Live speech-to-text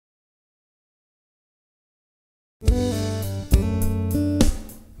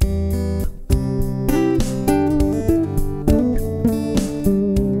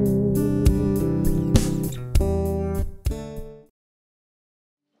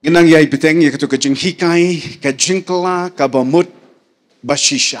Ginang yay piteng ya katu kajing hikai, kajing KABA, KABA MUT,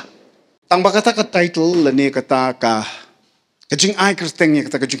 SHISHA. Tang bakata ka title lani kata ka kajing ai kristeng ya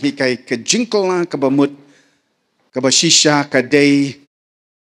kata kajing hikai, kajing KABA, KABA MUT, KABA SHISHA, kadai,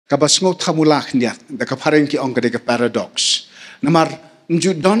 KABA sngot hamulak niat, da ka pareng ki ong kadai ka paradox. Namar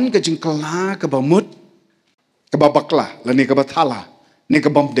njudon kajing KABA MUT, KABA bakla lani KABA thala, ni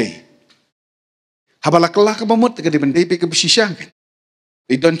KABA mdei. Habalakla KABA MUT kadai mdei pe KABA SHISHA kan.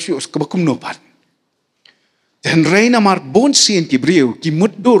 Idon sius kebakum nopat. Dan reina mar bon sien ki briu ki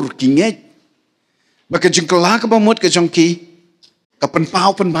muddur ki ngej. Baka jengkela KABA MUT ke jongki kapan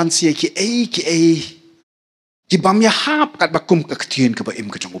pau pen ban sia ki ki bam ya hap kat bakum ka ketien KABA im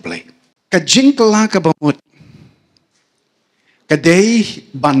ke jong ublai. Ka jengkela KABA MUT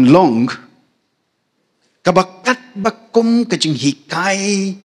kadai ban long KABA kat bakum ke jeng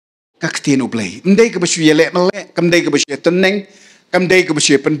hikai ka ketien ublai. Mdei ke basu yelek melek, kamdei ke basu teneng. Kam day ke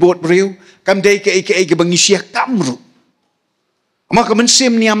bersih penbuat beriu, kam day ke bangisia kamru. Maka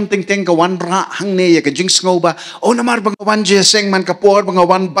mensim niam ting kawan ra hang ne ya ke jing sngoba. Oh namar bangawan je seng man kapor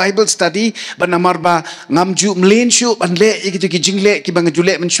bangawan Bible study, ban namar ba ngamju mlen syu ban le ya ke jing le ki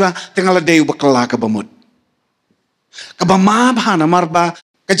bangajule menswa tengala day bakla KABA MUT. KABA ma ba namar ba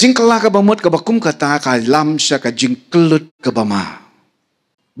ke jing kala KABA MUT KABA kum kata ka lam sya ka jing kelut KABA ma.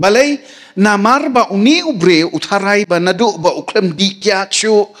 Balai namar ba uni ubre utarai ba nadu ba uklem di kiat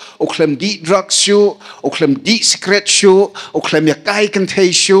syu, uklem di drugs syu, uklem di secret syu, uklem yakai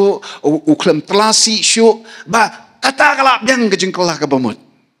kentei syu, uklem telasi syu, ba kata kalap yang kejengkelah KABA MUT.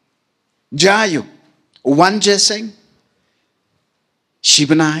 Jayu, wan jeseng,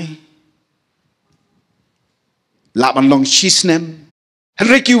 shibanai, laban long shisnem,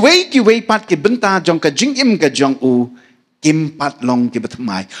 henry kiwei pat ke benta jong ka jing im ka jong u, kimpat long ki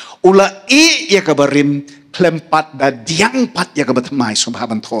betmai ula ya kabarim klempat da diang pat ya ka betmai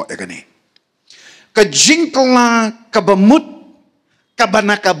subhaban tho ya gani ka jingkla KABA MUT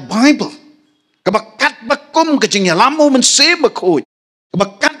kabana ka Bible kabakat bakum ka jing yalamu men se bakoi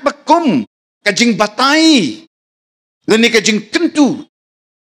kabakat bakum ka jing batai lani ka jing tentu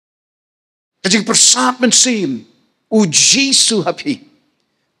ka jing persat men sim u Jesu hapi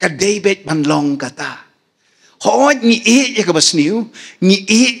ka David ban long kata Hoi ni ya KABA sniu, ni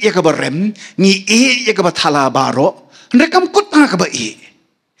ya KABA rem, ni ya KABA thala baro. Rekam kutna KABA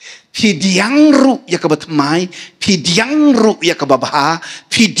Pidiang ru ya KABA temai, pidiang ru ya KABA baha,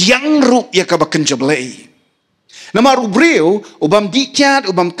 pidiang ru ya KABA kenjablei. Nama rubreu, ubam dikiat,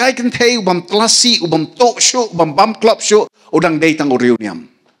 ubam kai kentei, ubam telasi, ubam tok syu, ubam bam klop syu, udang day tang ureu niam.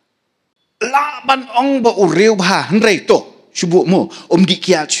 Laban ong ba ureu baha, hendrei to. Syubuk mo,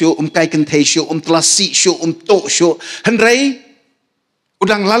 dikiat syu, kai kentei syu, telasi syu, tok syu. Henrei,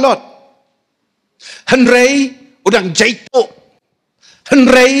 udang lalot. Henrei, udang jaitok.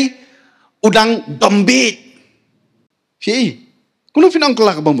 Henrei, udang dombit. Hei, kuno finang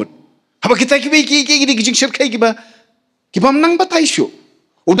kelak KABA MUT. Apa kita ki kijing syirkai kiba menang batai syu.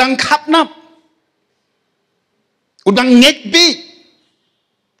 Udang kapnap. Udang ngekbit.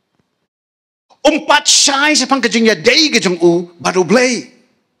 Umpat syai sepang kejeng ya day kejeng u baru blay.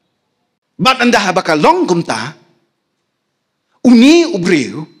 Bat anda bakal long kumta. Uni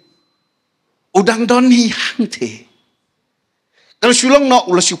ubriu. Udang don hi hang te. Kalau sulong no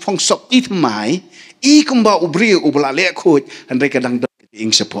ulas supong sok ti temai. I kumba ubriu ubala lek kut. Andai kadang don ing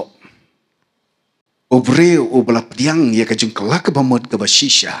sepok. Ubriu ubala pediang ya kejeng kelak KABA MUT KABA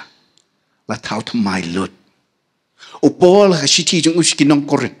SHISHA. La tau temai lut. Upol ka siti jeng uski nong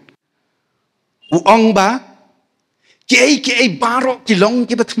korin. Uong ba, kiai barok kilong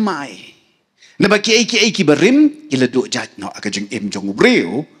ki batmai. Naba kiai barim ila duk jat no akajeng im jong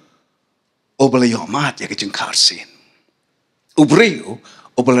ubreu obala yomat ya kajeng karsin. Ubreu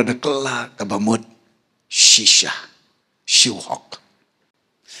obala nakla KABA MUT SHISHA syuhok.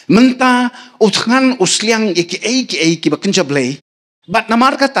 Menta utngan usliang ya kiai ki bakenjablei. Bat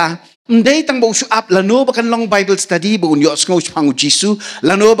namar kata ndai tang ba usuap lano bakan long Bible study ba un yos ngos pangu Jesu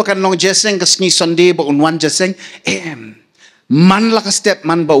lano bakan long jeseng ka sngi Sunday ba un wan jeseng man la ka step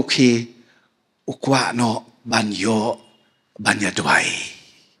man ba ukhe ukwa no banyo banya duai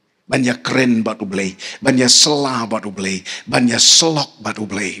banya kren ba ublei banya sela ba ublei banya selok ba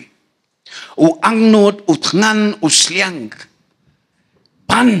ublei u angnot utngan usliang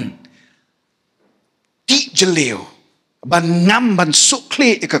ban ti jeleu ban ngam ban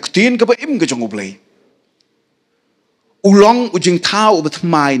sukli ikaktin KABA im ke jong ublei. Ulong ujing tau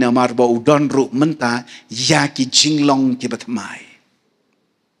betmai na marba udon ru menta ya ki jinglong ki betmai.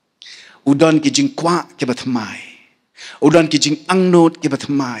 Udon ki jing kwa ki betmai. Udon ki jing angnot ki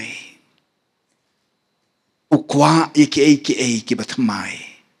betmai. Ukwa ki batmai.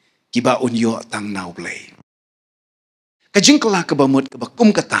 kiba unyo tang nau blay. Kajing kala ka ba mut ka ba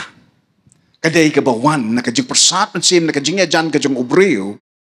kum kata. Kadai ka ba wan na kajing persat man sim na kajing ajan kajing ubreo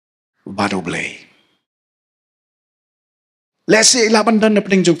bado blay. Let's say laban dan na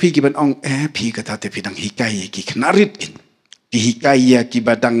pening jong pi kiban ong pi kata te pinang hikay ki kanarit kin. Ki hikay ki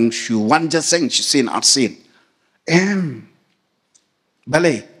badang shu wanja seng sin arsin.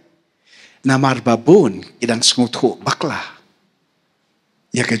 Balay. Namar babon idang sngutho bakla.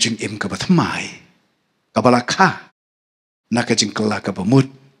 Ya kajing im ka batmay. Kabalaka. Na kajing kala ka bamut.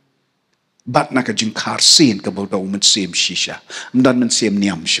 Bat na kajing karsin ka badaw man sim shisha. Mdan man sim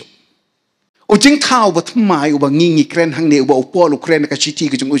niam shu. O jing tao batmay uba ngingi kren hang ne uba upol ukren ka chiti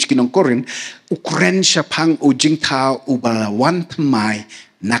kajing uj kinong korin. Ukren siya pang o jing tao uba wan tmay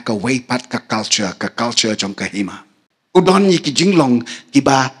naka waypat ka culture jong kahima. Udon yi ki jinglong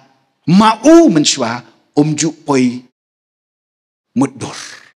kiba mau menshwa umju poi muddur.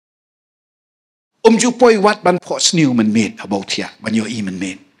 Umju poi wat ban pos new man made about here ban yo i man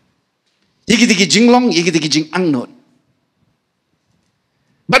made. Yiki tiki jinglong yiki tiki jing angnot.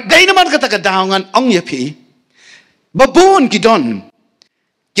 But day naman kata kadaungan ong yapi babon kidon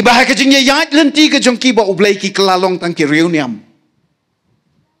kiba ha ka jing yayat lenti ka jong kiba ublay ki kalalong tang ki reuniam.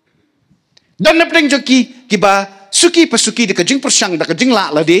 Don na pring jong kiba suki pasuki de kajing persyang da kajing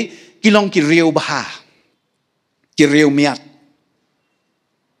la la de kilong ki riu baha ki riu miat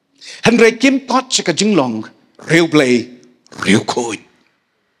hanre kim tot cha kajing long riu blay riu khoi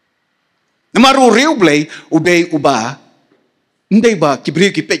namaru riu blay ude uba ndai ba ki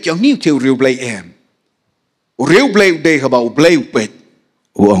bri ki pet yang ni tiu riu blay riu blay ude haba ublay upet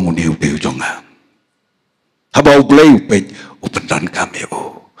uang ni ude jonga haba ublay upet upendan kami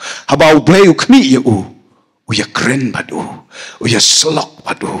haba ublay ukmi uya keren badu, uya selok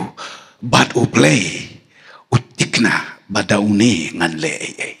badu, badu play, utikna badaune ngan le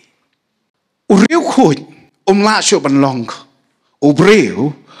ai. Uriu khut, la syo ban long,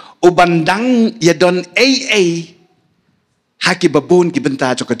 ubreu, ubandang yadon ai, haki babun ki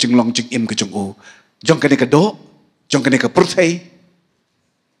benta jong ka jinglong jing im ka jong jong ka ne ka do, jong ka ne ka purthai,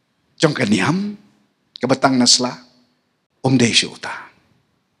 jong ka niam, ka batang nasla, de syo ta.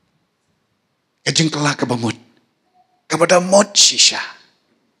 Kajing kala ka bamut. Kepada MUT SHISHA.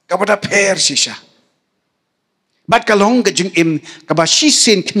 Kepada per SHISHA. Bat kalong kajing im kaba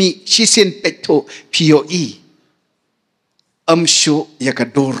shisen kni shisen petto POE. Shu ya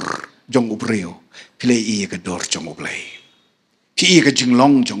kador jong ubreo. Pilei ya kador jong ublay. PE kajing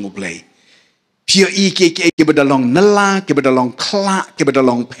long jong ublay. POE ke badalong nela, ke badalong kla, ke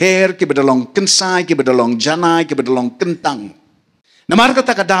badalong per, ke badalong kensai, ke badalong janai, ke badalong kentang. Namar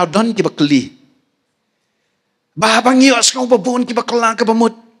kata kadaw don ke bakli. Babang yos kau babun ki bakla ka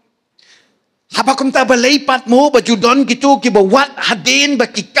bamut. Haba kum ta balaypat mo bajudon gitu ki bawat hadin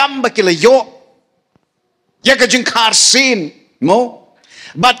bakikam bakilayo. Ya ka jing karsin mo.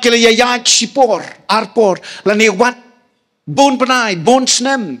 Bat kila yayat sipor arpor lani wat bon panay bon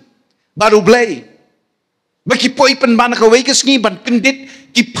snem baru blay. Baki poi pen ban ka wekas ngi ban pendit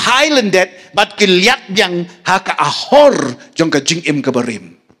ki pailendet bat ki liat yang haka ahor jong ka jing im ka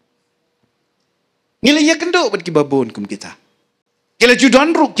barim. Ngila ya kendo bat ki babon kum kita. Kila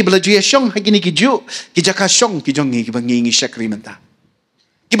judan ru ki bela juya syong hagini ki ju ki jaka syong ki jongi ki bangi syakri menta.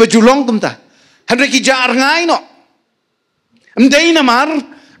 Ki bajulong kum ta. Handre ki jar ngai no. Mdai namar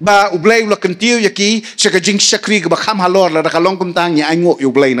ba ublay ula kentiu yaki syaka jing syakri ki bakam halor la kalong kum tang ya aingo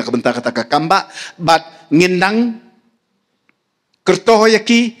ublay na kabenta kata ka kamba bat ngindang kertoh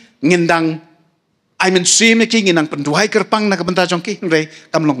yaki ngindang I mean sim yaki ngindang penduai kerpang na kabenta jongki handre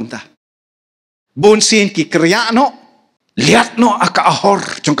kamlong kum ta. Bon sin ki kriya no liat no aka ahor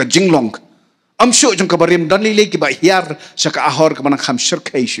jong ka jinglong syo jong ka barim dan lilay ki ba hiar sa ka ahor ka manang kham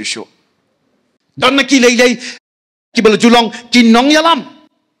shirkai shu dan na ki lilay ki bala julong kinong yalam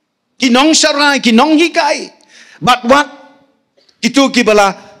kinong sarai kinong hikai but what itu ki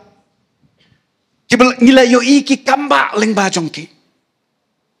bala ngilay yo iki kamba leng ba jong ki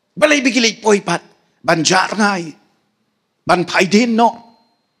balay bigilay poi pat ban jar ngai ban paidin no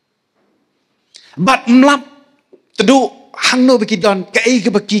bat mlap tedu hangno baki don kai ke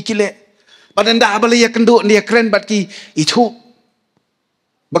baki kile badanda abalaya kendo dia keren bat ki itu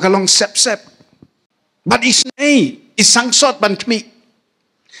bakalong sep bat isnai isangsot ban kmi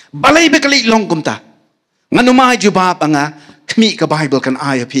balay bekali long kumta nganu ma jubab anga kmi ka bible kan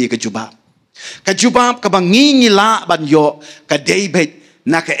aya pi ka jubab ka bangingi la ban yo ka david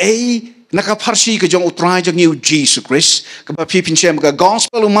na ka naka parsi ka jong utrai jong you Jesus Christ ka pipin siya mga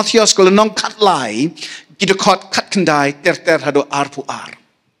gospel o Matthias ko nong katlay kidukot kat kendai ter hado ar pu ar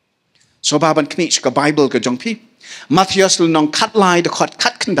so baban kni ka Bible ka jong pi Mathias nong kat lai de khot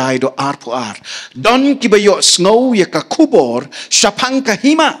kat kendai do ar pu ar. Don kibayo snow ya ka kubor syapang ka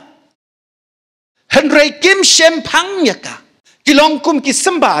hima. Henry kim shempang ya ka. Kilong kum ki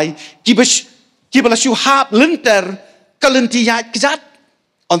sembai kibalasyu hap linter kalentiyat kizat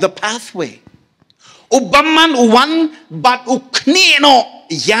on the pathway. Ubaman uwan bat uknino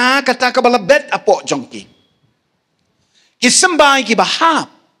ya kata kabala bet apo jongki. Kisembai kibahap.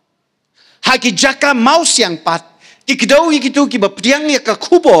 Haki jaka maus yang pat. Kikidau yikitu kibapriang ya ka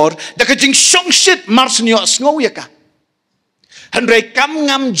kubor. Daka jing shongshit marsnyo sngow ya ka. Henry kam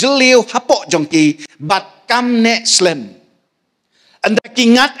ngam jeliu hapo jongki. Bat kam ne slem. Anda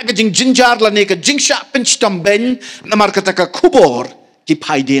kingat ka jing jinjar lani ka jing syak pinchtam ben. Namar kata ka kubor.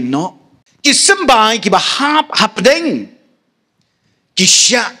 Kipaiden no. Kisembai kibahap hapdeng.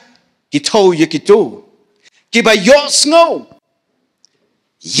 Kisyak kitau yikitu. Kiba yo snow.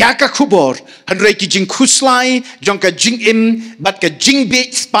 Yaka kubor. Henry ki jing kuslai. Jongka jing im. Bat ka jing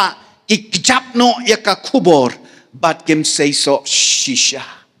bit spa. Ki kijap no yaka kubor. Bat kim say so shisha.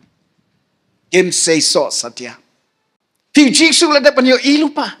 Kim say so satya. Piu jiksu lada pan yo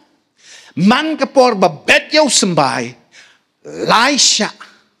ilupa. Man kapor ba bet yo sembai. Lai sya.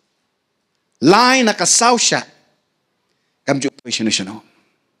 Lai nakasaw sya. Kamjuk po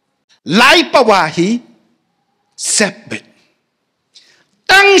Lai pawahi. Sepet.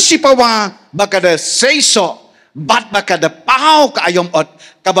 Tang si pawa bakada seiso bat bakada pau ka ayom ot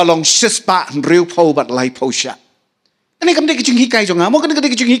kabalong sispa riu po bat lai po siya. Ani kamde kijing hikay jong amo kan kamde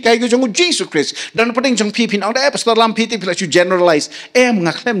kijing hikay jong Jesus Christ dan pading jong pipin ang pastor lam piti pila you generalize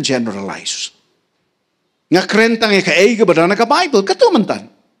ngaklem generalize. Ngakrentang ka ay ka badana ka Bible katumantan.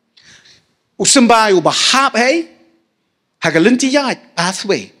 Usambay ubahap hey hagalintiyat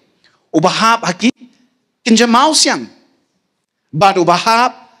pathway. Ubahap haki kinja maus yang. Baru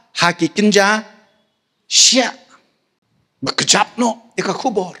bahap haki kinja siya. Bekejap no ika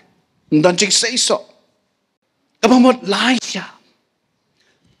kubor. Dan cik seiso. Kabamot lai siya.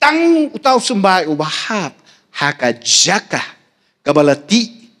 Tang utaw sumbay ubahap haka jaka.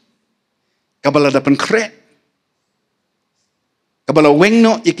 Kabalati. Kabala dapan kret. Kabala weng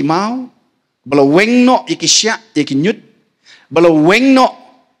no iki mau. Kabala weng no iki siya iki nyut. Kabala weng no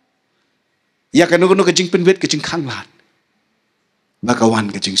ya kanukuno kajing penwet kajing kanglat. Bakawan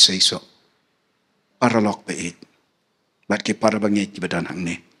kajing seiso. Paralok pait. Bat ke para bangay kibadan hang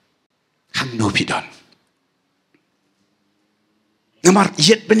ne. Hang no pidon. Ngamar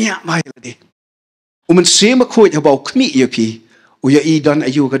yet banyak mai lade. Uman sema kuit habau kmi yopi. Uya idan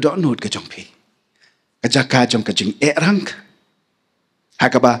ayu ka donut kajong pi. Kajaka jong kajing erang.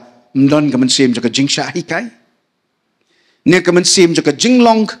 Hakaba mdon kaman sem jong kajing syahikai. Ne kaman sem jong kajing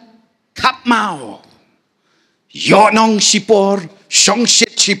long kap mau. Yonong sipor,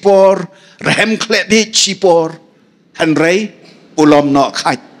 shongshit sipor, rehem klepit sipor, henry ulom no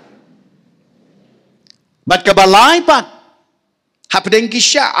kait. Bat kabalai pat, hapdeng ki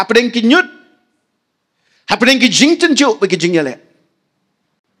sya, hapdeng ki nyut, hapdeng ki jingten juk bagi jingyale.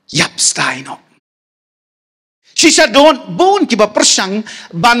 Yap stai no. Shisha don bon ki ba persang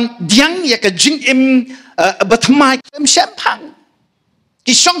ban diang ya ka jing im batmai kem sempang.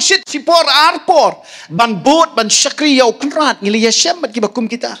 Kisong shit sipor arpor ban bot ban syakri yau kenrat ngili yasem bat kibakum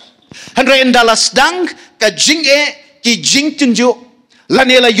kita. Henry endalas dang ka jing ki jing tunjuk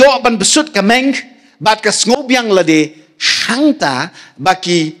lanela yo ban besut ka meng bat ka ngobyang lade hangta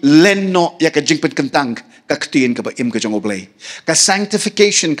baki lenno ya ka jing pen kentang ka ketin ka ba im ka jong oblay. Ka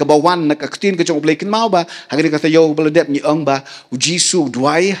sanctification ka ba wan na ka ketin ka jong oblay kin mau ba hagani ka tayo baladet ni ong ba Jisu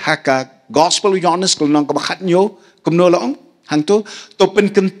duai haka gospel Yohanes kul nong ka bakhat nyo kumno laong hang tu pen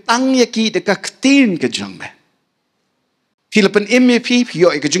kentang yaki deka ketin ke jang me. Philippine MEP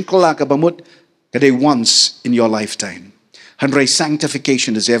yo ke jing KABA ka bamut kade once in your lifetime. Henry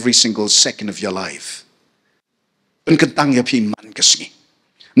sanctification is every single second of your life. Pen kentang yapi man kesni.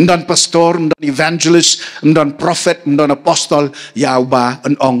 Ndan pastor, ndan evangelist, ndan prophet, ndan apostle yaw ba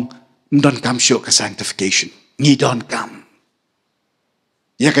ong ndan kam syo ka sanctification. Ni don kam.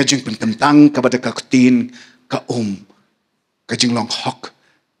 Ya ka jing pen kentang ka badaka ketin ka kajing long hok,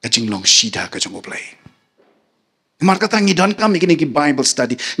 kajing long shida kajing oblay. Mar kata ngidon kami kini ki Bible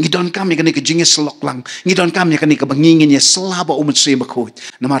study, ngidon kami kini ki jingnya selok lang, ngidon kami kini ki bangingin ya selaba umat sim bakut.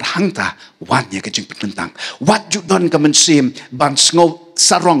 Namar hangta wan ya kajing pententang. Wat judon kamen sim ban sngo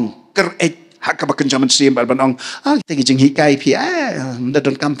sarong keret hak ka jaman sim ban ong. Kita kajing hikai pi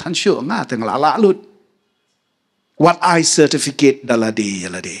ndadon kam tan syu nga teng lala lut. What I certificate dalade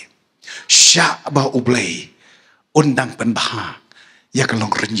yalade. Sya ba oblay. Undang penbahang ya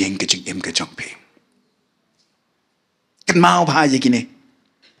kalong renyeng kejing im kejong pe. Kan mau bah ya gini.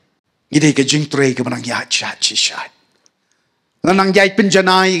 Ngide ka jing tre ka manang ya chat shisha. Lanang yai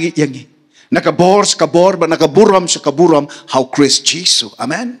penjanai yangi. Nakabor skabor ba nakaburam sakaburam how Christ Jesus.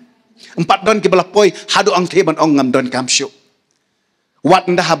 Amen. Empat don ki balapoi hadu ang teban ong ngam don kamsyo. Wat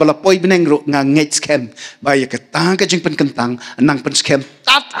nda ha balapoi beneng ro nga ngets kem ba ya katang ka jing penkentang nang pen skem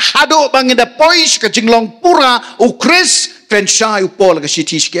tat hadu bang da pois ka jing long pura o Christ trenchai upol ka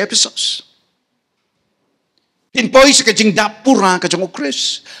shitish ke episodes. In pois ka jing da pura ka jing o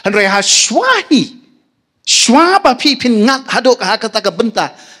Christ. Andre ha swahi. Swaba pipin ngat hadu ka kata ka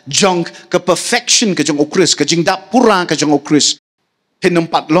benta jong ke perfection ke jong o Christ ka jing da pura ka jong o Christ.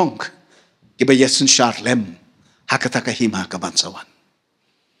 Pinumpat long kiba yesen Charlem hakata ka hima ka bansawan.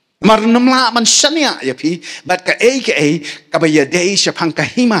 Marnamla man shania ya pi bat ka kaba ya dei shapang ka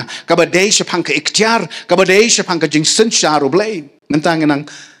hima kaba dei shapang ka ikhtiar kaba dei shapang ka jing sen sharo blay mentang nang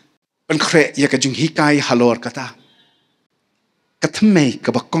penkre ya ka jing hikai halor kata katme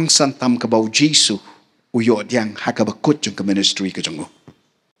kaba kong santam kaba Jesu uyo diang hakaba kut jong ka ministry ka jong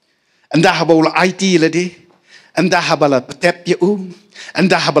anda habula IT ladi anda habala petep ya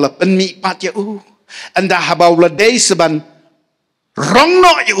anda habala penmi pat ya anda habula dei seban rong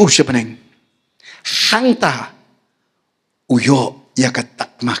no yu sebeneng hangta uyo ya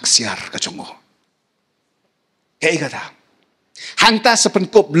katak maksiar kacongo kaya kata hangta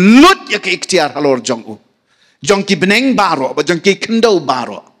sepenkop lut ya ke ikhtiar halor jong jong ki beneng baro ba jong ki kendo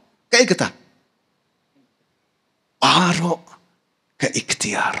baro kaya kata baro ke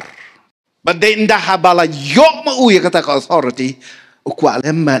ikhtiar badai indah habala yo ma ya kata ka authority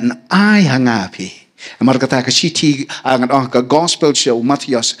ukwalemban ai hangapi Amar kata ka siti angan ka gospel show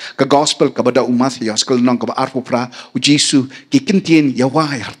Matthias ka gospel ka bada Matthias ka nang ka arpo pra u Jesu ki kintin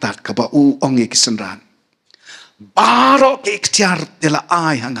yawai hartat ka ba u ong kisenran baro ke ikhtiar de la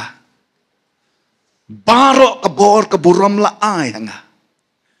ai hanga baro ka bor ka buram la ai hanga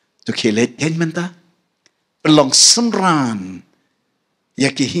to kilet den menta belong senran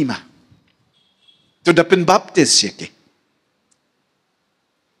ya ki hima to dapen baptis ya ki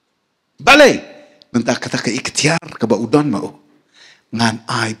balai Mentah kata ke ikhtiar ke ba udon mau ngan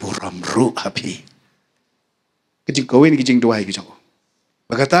ai buram ru hapi. Kijing kawin kijing duai kijang.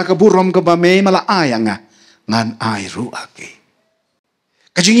 Bagata ke buram ke ba me mala ai anga ngan ai ru aki.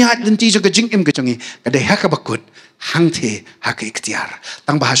 Kijing yat lenti jo kijing im kijangi kadai ha ka bakut hang the ha ke ikhtiar.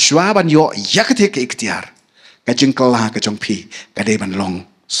 Tang bahaswa ban yo yak the ke ikhtiar. Kijing kala kijang pi kadai ban long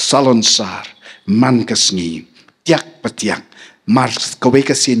salon sar man kasngi tiak petiak mar kowe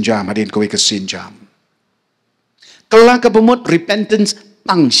ka sinjam adin kowe ka sinjam. Kala ka bumut repentance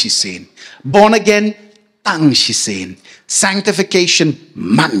tang shisin. Born again tang shisin. Sanctification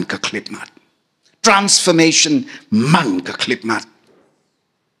man ka klipmat. Transformation man ka klipmat.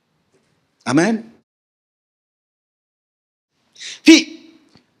 Amen. Pi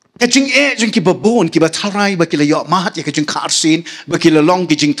kajing jing ki babon ki batarai ba kila yo mahat ya kajing karsin ba kila long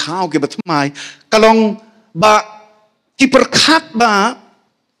ki jing tau ki batmai kalong ba ki perkat ba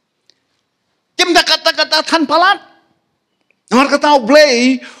kim da kata-kata tan palat Namar kata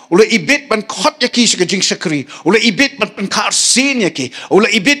blay, ule ibit ban kot yaki sa kajing sakri, ule ibit ban pen karsin yaki,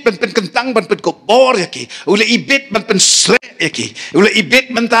 ule ibit ban pen kentang ban pen kopor yaki, ule ibit ban pen slet yaki, ule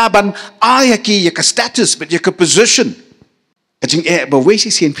ibit ban taban yaki yaka status but yaka position. Kajing ba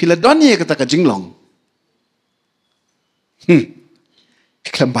wesi sin Philadonia kata kajing long.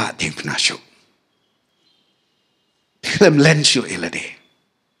 Iklam ba ding penasyo. Iklam lensyo ilade.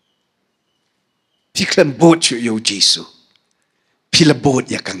 Iklam bot yo Jesu. Pilabot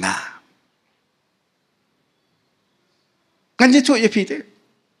ya ka nga. Nganya tu ya pite.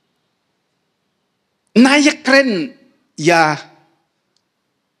 Nayak kren ya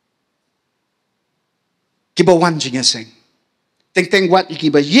kibawan jinga seng. Teng wat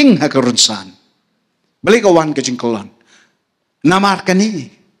ikiba ying hakarunsan. Balik awan ka jingkolon. Namar ka ni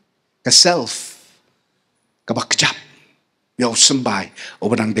ka self kabakjap. Yaw sembay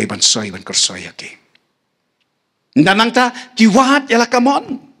o banang deban soy ban kersoy yaki. Danang ta kiwat yala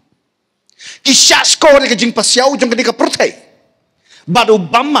kamon. Kisyasko ni kajing pasyaw jong kani ka pertay. Badu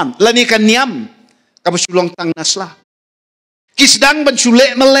baman lani ka niam kabasulong tang nasla. Kisdang ban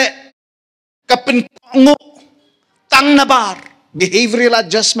sule mele kapenkongo tang nabar behavioral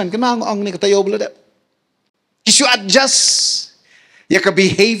adjustment kanang ang ni katayo blada. Kisu adjust ya ka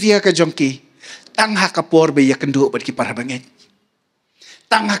behavior ka jongki tang hakapor be ya kendo bad ki parabangit.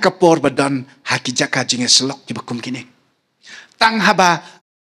 Tang hakapor badan haki jaka jinge selok ki bakum kini. Tang haba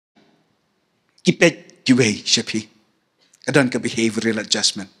kipet kiwei shapi. Kadang ke behavioral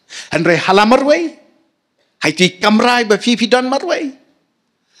adjustment. Handre halamar way. Hai ti kamrai ba pipi dan marway.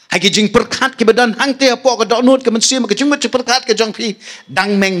 Hai ke jing perkat ke badan hang te apo ke dok nut ke mensim ke jing perkat ke jong pi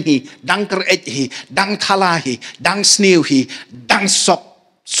dang meng hi dang ker et hi dang thala hi dang snew hi dang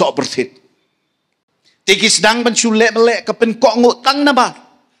sok berthit tikis dang ban chule melek ke pen kok ngut tang na ba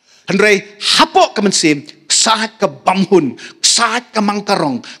Henry hapok ke mensim saat ke bamhun saat ke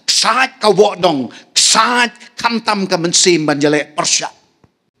mangkarong saat ke wodong saat kantam ke mensim banjale persya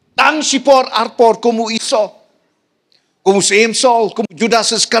tang sipor arpor kumu iso kumu sim sol kumu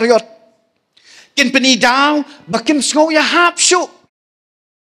Judas Iskariot kin peni daw bakim sngo ya hap syu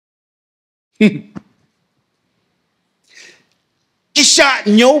kisah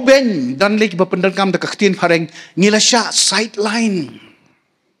nyoben dan lagi berpendekam dekat ketin pareng ngilasya sideline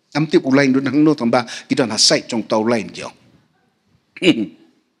amtip ulain dun hang no tamba kita na side jong tau lain jo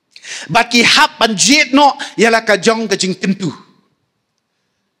baki hap banjit no yala ka jong ka jing kentu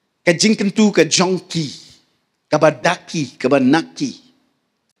ka jongki ka badaki ka banaki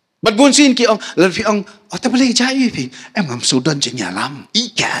badbun sin ki ong lalfi ong ta boleh jai pi ngam sudan je nyalam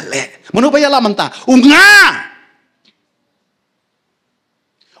ikale mano ba yalam anta unga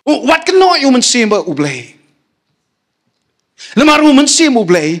wat keno yu mensim ba ublay lemar mu mensim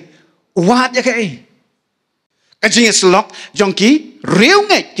ublay wat ya kai kajing slok jongki real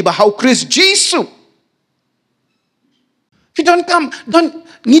ngai ki ba hau Chris Jesus fi don kam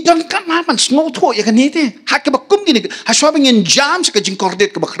man small tho ya kan ni te hak ke ba kum gini ha shwa bangin jam ke jing kordet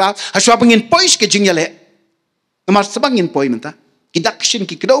ke ba khrat ha shwa bangin pois ke jing yale lemar sabangin poi menta kidakshin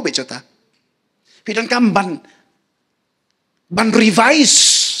ki kdo be chata fi don kam ban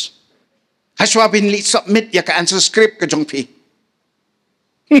revise Haswa bin li submit ya ka answer script ke jong pi.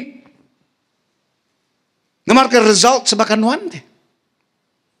 Ngamar ke result sebakan wan te.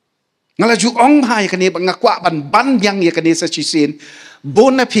 Ngalaju ong ha ya kani ngakwa ban yang ya kani sa chisin. Bon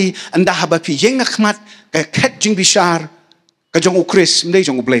na pi anda haba pi yeng ngakmat ka kat jing bishar ka jong ukris mdai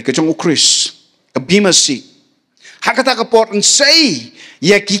jong ublay ka jong ukris ka bimasi. Hakata ka port and say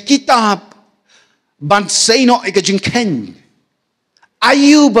ya ki kitab ban say no ka jing ken.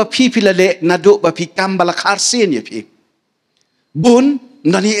 Ayu ba pi pilale nado ba pi kambala kharsin ya pi bun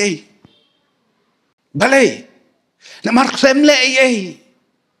nani balai na mar klemle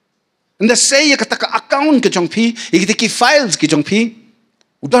nda say ya kata ka account ke jong pi ikiti ki files ke jong pi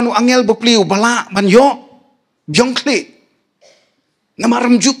udan angel bopli ubala ban yo jong kli na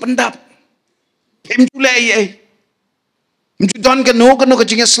maram ju pendap pem jule mjudan ka no ka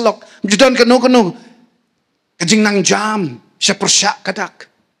jing slok mjudan ka no ka jing nang jam siya persyak kadak.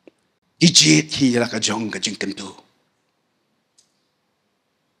 Ijit hila ka jong ka jing kentu.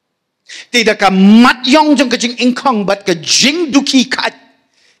 Tidak ka mat yong jong ka jing ingkong bat ka jing duki kat.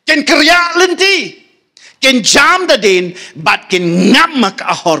 Ken kerja lenti. Ken jam da din bat ken ngamak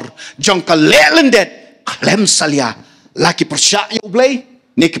ahor. Jong ka lelendet. Klem salya. Laki persyak yu blay.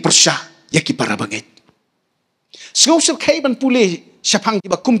 Neki persyak. Yaki para bangit. Sengusir kaiban pulih siapang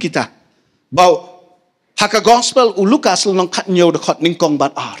tibakum kita. Bau haka gospel u Lukas nong kat nyo de khot ning kong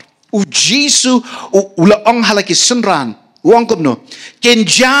bat ar u Jesu u la ong halaki senran wong komno ken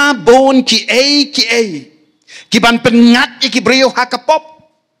ja bon ki ki ban pengat ki brio haka pop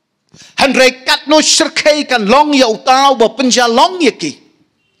han re kat no sirkai kan long ya utau ba penja long ki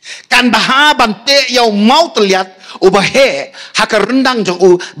kan baha ban te ya mau terlihat u bahe haka rendang jong u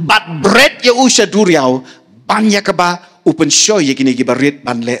bat bread ya u saduriau ban ya ka ba u penshoy ya kini ki barit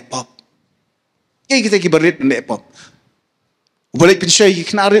ban le pop kita kibarit na epop. Ubalik pinsay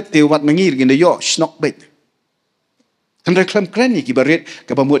kinarit te wat mangir gina yo snok bet. Kandra klam kren ni kibarit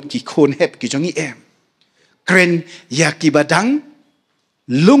kabamut ki kon hep ki jongi Kren ya kibadang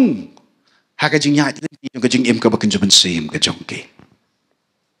lung haka jing yat ka jing ka bakin jaban sim ka jongke.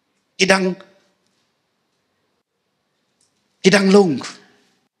 Kidang lung.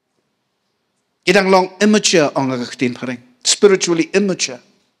 Kidang long immature ang kakatin pareng. Spiritually immature.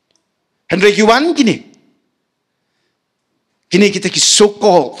 Henry Yuan kini kita ki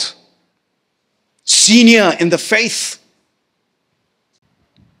so-called senior in the faith.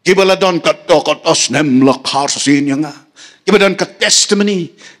 Kibaladon kat nem la Khasi nga. Kibadan kat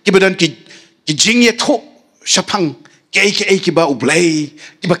testimony. Kibadan ki jingye tho sapang ki ba ublay.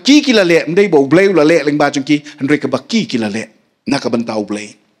 Kiba ki kilale ndai ba ublay ulale leng ba jong ki Henry ka ba ki kilale nakabanta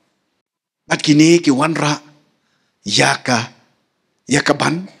ublay. At kini ki wanra yaka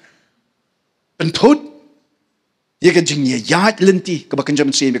ban Pentot, ia ka jingnya yat lenti ke bakan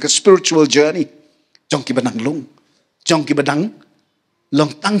jaman sini ke spiritual journey. Jong ki badang long, jong ki badang long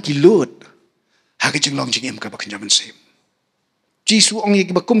tang ki lut. Haka jing long jing ke bakan jaman sini. Jisu ong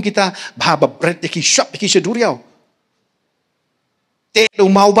ki bakum kita bahaba bread ki shop ki seduriau. Te do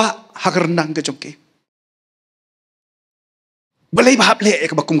mau ba haka rendang ke jong ki. Balai bahap le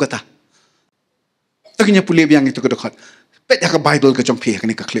ke bakum kata. Tagnya pulih biang itu ke dekat. Pet ya ke Bible ke jong pi ke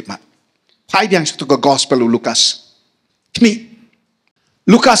ni ke klip mat. Pai biang satu ke Gospel Lukas. Kini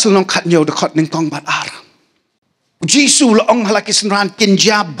Lukas long kat nyo dekat ning tong bat ar. Jisu long halaki senran kin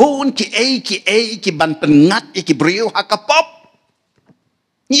jabon ki ban pengat ki brio hakapop.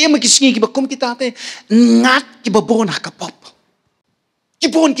 Ni em ki singi ki bakum kita te ngat ki babon hakapop. Ki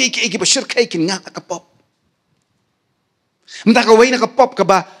bon ki bashir kai ki ngat hakapop. Mentah ka way na kapop ka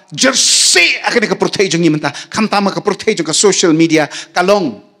ba jersey akan ka protege ngi mentah kam tama ka protege ka social media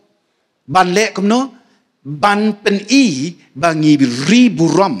kalong ban le kumno ban pen I bangi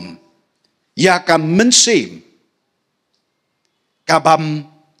ribu ram ya ka mensim kabam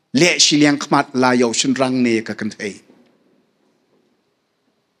le siliang khmat la yo senrang ne ka kanthei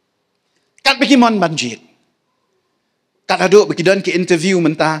kat bikimon banjit kat ado bikidon ki interview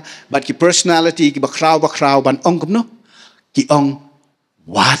mentah bat ki personality ki bakraw ban ong kumno ki ong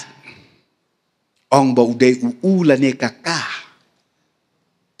what ong bau de u la ne kaka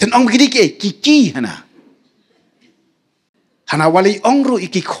ten ong begini ke kiki hana wali ong ru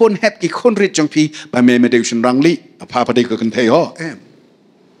iki kon hep ki kon rit jong pi ba me de shin rang li apa pa de ko kan the ho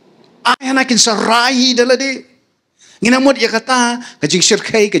ai hana kin sarai de la de ngina mod ya kata ka jing shir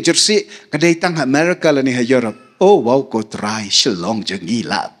kai ka jersey ka dei tang America la ni ha Europe oh wow ko try shalong jeng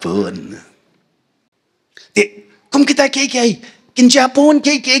ila pun de kum kita ke kin Japon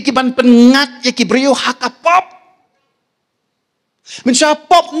ke ban pengat ya ki brio hakapop men sha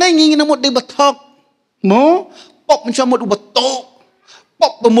pop nei ngi na mod de batok mo pop men sha mod batok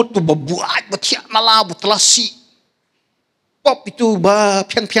pop bemut tu babuat batia mala butlasi pop itu ba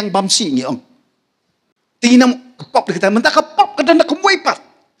piang bamsi ngi ong tinam pop kita mentah ka pop ka dan ka muipat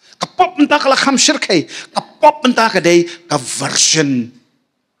ka pop mentah ka kham shirkai ka pop mentah ka dei ka version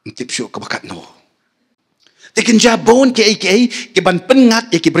tip show ka bakat no Tekin jabon ke ban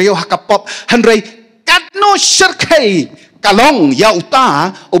pengat ki brio hakapop hanrei katno shirkai kalong ya uta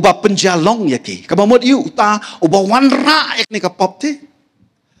uba penjalong ya ki kabamot yu uta uba wanra ek ni kapop te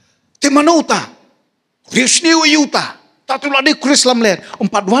mano uta risni yu uta tatula de krislam ler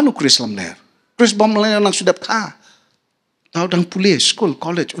umpadwanu krislam ler kris bom ler nang sudap ka tau dang pulis school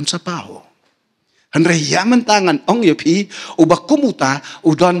college unsa paho Hanrei yaman tangan ong yopi uba kumuta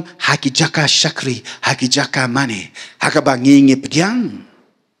udon haki jaka syakri haki jaka mane haka bangingi pediang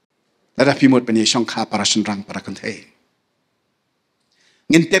nada pimut penye syongka para senrang para kenthe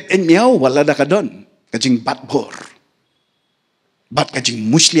ngintep en miau wala da kadon kajing bat bor bat kajing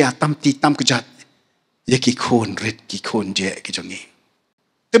muslia tam ti tam kejat ya ki kon rit ki kon je ki jongi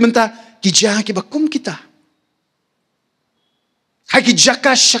tementa ki ja ki bakum kita Haki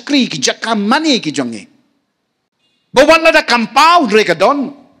jaka syakri, ki jaka mani ki jongi. Bawala da kampau reka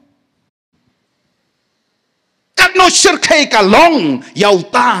don. Katno syirkai kalong,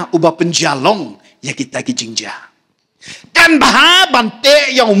 yauta uba penjalong, ya kita ki jingja. Kan baha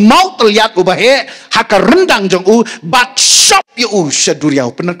bante yang mau terlihat uba he, haka rendang jong bat shop yu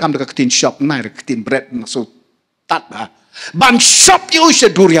syaduriau. Benar kam dekat ketin shop, naik ketin bread, maksud tat bah. Ban shop yu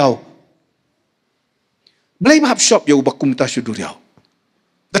syaduriau. Belai mahap shop yu uba kumta syaduriau.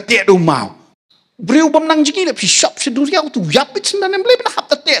 Tetek tu mau. Beriu bam nang jigi le shop seduriau tu yapit sebenarnya boleh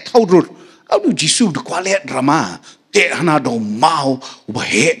nak tetek tahu dur. Aduh jisu de kualet drama. Tek hana do mau ubah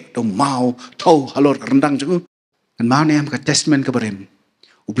do mau tahu halor rendang jeng. Kan mau ni am ka testament ka berem.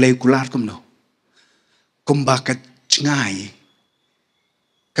 Ublay kular kum no. Kumba ka cengai.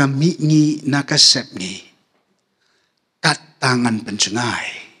 Kami ni nakasep ni. Kat tangan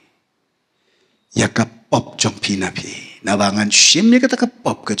pencengai. Ya ka pop jong pi na pi. Nabangan shim ni kata ka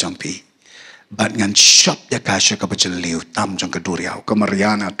pop ke jong pi. Bat ngan shop ya kasya ka bajeliu tam jong ka duriau ka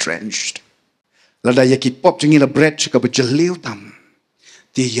Mariana Trench. Lada ya ki pop jong ila bread ka bajeliu tam.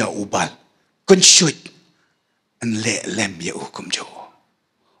 Ti ya ubal. Kun shoot. An le lem ya ukum jo.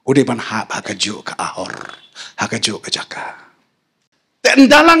 Ude ban hap haka jo ka ahor. Haka jo ka jaka. Dan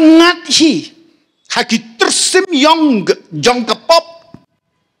dalang ngat hi. Haki tersim yong jong ka pop.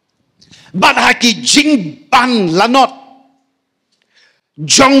 Bat haki jing ban lanot.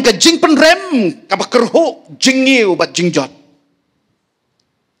 Jong ka jing penrem kabakerho jingiu bat jingjot.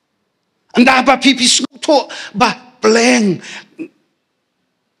 Anda apa pipi suto ba pleng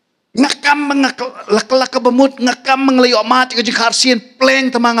ngakam lak bemut ngakam mengleyok mati ke Khasi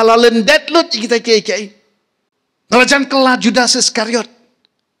pleng tamang lalen deadlut kita kiai. Ngalajan kela Judas Iskariot.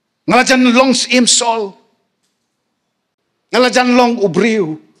 Ngalajan long im Sol. Ngalajan long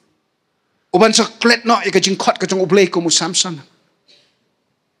ubriu. Uban saklet no ika jingkot ka jong ublay ko mu Samson.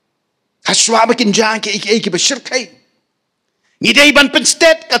 Haswa makin jang ki bashirkai. Ngidai ban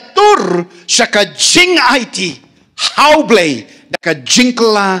penstet katur syaka jing IT. How blay daka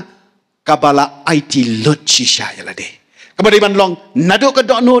jingkla kabala IT lut shisha yala de. Kabari ban long naduk ka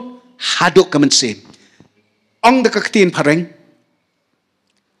donut haduk ka mensim. Ong daka ketin pareng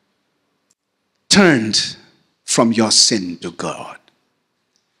turned from your sin to God.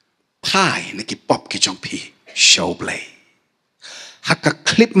 Pai na ki pop ki jong pi show play. Haka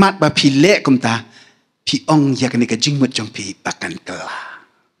klip mat ba pi le kum ta pi ong yak ni ka jingmut jong pi bakan kala.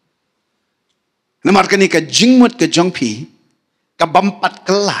 Namar ka ni ka jingmut ka jong pi ka bampat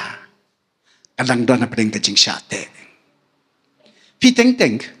kala. Kadang don na pedeng ka jing syate. Pi teng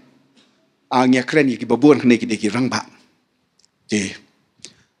teng ang ya kren ki babuan ni ki de ki rang ba. Di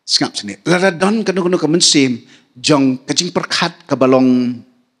skap sini. Lada don ka no ka mensim jong ka jing perkat ka balong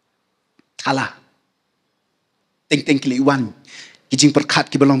tala. Teng teng kili wan. Kijing perkat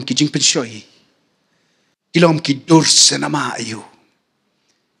ki balom kijing pensoi. Kilom ki durse nama ayu.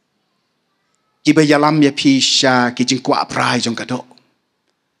 Ki bayalam ya pisha kijing kwa prai jong kado.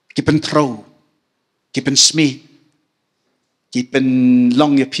 Ki pentro. Ki pensmi. Ki pen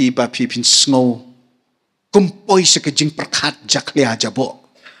long ya pi ba pi pin sngo. Kumpoi sa kijing perkat jaklia jabo.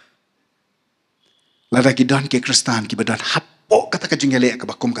 Lada ki don ki kristan ki badon hapo kata kijing yale ka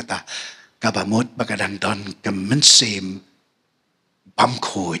bakum kata. Kabamot bagadang don ka mensim bam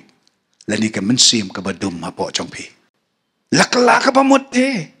khoi lani ka mensim ka badum apo chongpi lakla ka bamot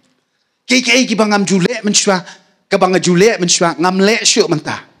te ke ki bangam jule menswa ka banga jule menswa ngam le syu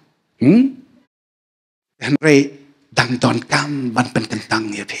menta henry dang don kam ban pen kentang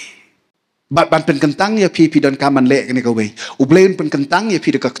ya pi ban pen kentang ya pi don kam man le ni ka we u blain pen kentang ya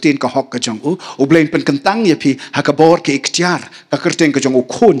pi de ka tin ka hok ka jong u blain pen kentang ya pi ha ka bor ke ikhtiar ka kerten ka jong u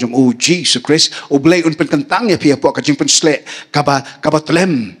khon jong u Jesus Christ u blain pen kentang ya pi apo ka jing pen sle ka ba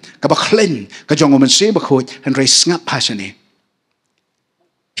tlem ka ba khlen ka jong u men se ba khoj henry ngap pasani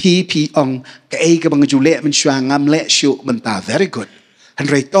pi ong ka ka bang ju le men shwa ngam le shu menta very good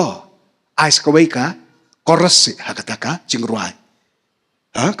henry to ais ka we ka chorus ha ka ta ka jing ruai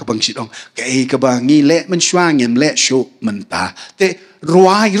kabang sidong kay kabang ngile mensyang yam le syu menta te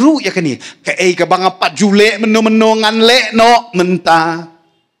ruai ru ya kani kay kabang apat jule meno ngan le no menta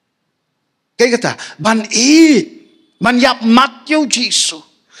kay kata ban it man yap mat yo jisu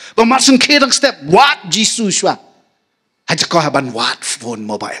ba mat sun kedang step what jisu shwa haja ko ban what phone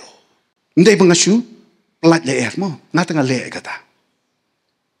mobile ndai bangasyu lat le er mo ngatanga le kata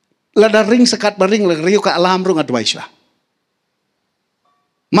lada ring sekat baring la riu ka alam ru ngadwai shwa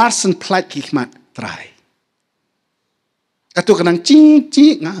Marsen plat kikmat try. Katu kanang cing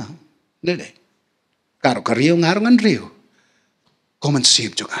nga. Dede. Karo kariyo ngarungan riyo. Komen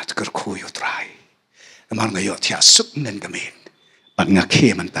sim juga kerkuyo try. Amar ngayo tiya suk nen gamin. Bat nga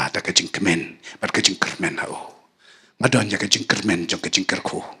ke man ta kajing kemen. Bat kajing kermen hao. Ngadon ya kajing kermen jong kajing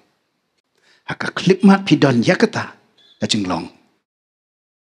kerku. Haka klipmat pidon ya kata kajing long.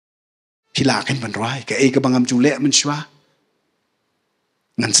 Pilakin ban rai ka ka bangam jule mensywa.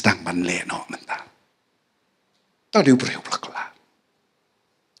 Ngan sedang ban le no menta. Tadi ubreu plakla.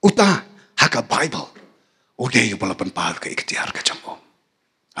 Uta haka Bible. Udah yu balapan pahal ke ikhtiar ke jambo.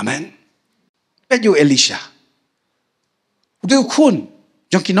 Amen. Peju Elisha. Udah kun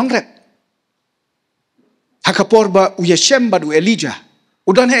jong kinong rep. Haka porba uyashem badu Elijah.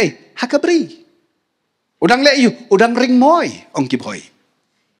 Udang hei haka beri. Udang le yu udang ring moy ong kiboy.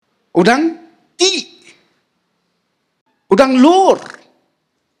 Udang ti. Udang lur.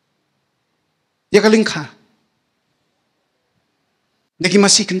 Ya kalingka. Neki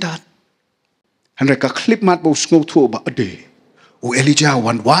masih kendat. Henreka klip mat bau sngau tu ba ade. U Elijah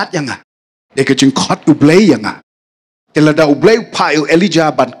wan wat yang ah. Deka jeng kot u blay yang ah. Telada u blay pa u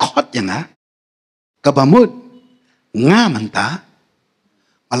Elijah ban kot yang ah. Kabamut ngamanta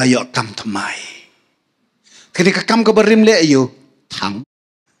malayok kam tamai. Ketika kam kabarim le ayu tang.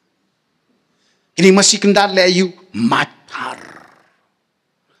 Kini masih kendat le ayu matar.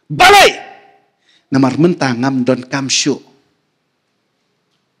 Balai. Namar mentang ngam don kam syu.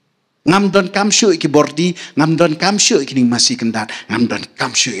 Ngam don kam syu iki bordi, ngam don kam syu iki ning masih kendat, ngam don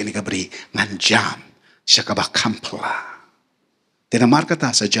kam syu ini kabri ngan jam syakabah kampla. Tena mar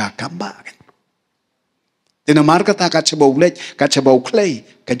kata saja kamba. Tena mar kata kat sebau lej, kat sebau clay,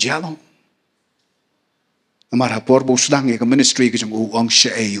 kat jalong. Namar hapor bo sedang ke ministry ke jong uang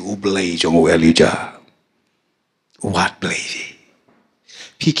syai u blay jong u Elijah. What blay?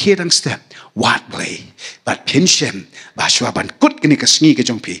 Pikir ang step, what blay, but pinshem, baswa ban kut kini kasngi ke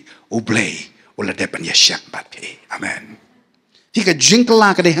jong pi, u blay, ula depan ya syak bat pi, amen. Pika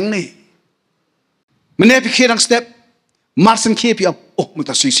jingkala ka dehang ni. Mene pikir ang step, marsen kia pi oh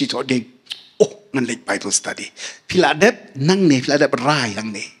muta suisi to ding, oh ngan late Bible study. Pila dep nang ni, pila dep rai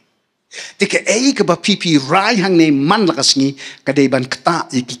ang ni. Tika ke ba pipi rai hang ne man lakas ni kadai ban kata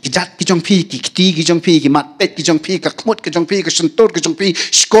ki kijat ki jong pi ki kiti ki jong pi ki mat pet ki jong pi ka kmut ki jong pi ka sentor ki jong pi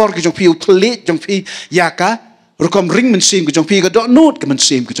skor ki jong pi utlit jong pi ya ka rukom ring men sim ki jong pi ka do nut ka men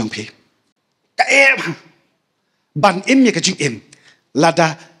sim ki jong pi ka ban im ya ka jing im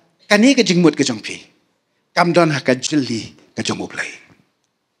lada kani ka jing mut ka jong pi kam don ha ka jili ka jong ublai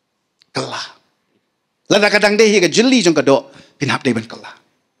kala lada kadang deh ka jili jong ka do pinap deh ban kala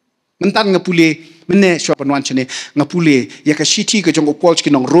mentan ngapule mene swapan wan chene ngapule ya ka shiti ka jong opol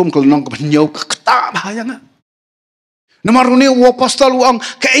ki nong rom kal nong ka nyau ka ta bahaya nga nomor ni wo postal uang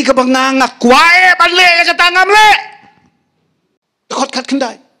ka ka banganga kwae banle ka tangam le khot khat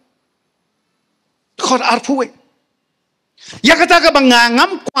kendai khot arpuwe ya kata ka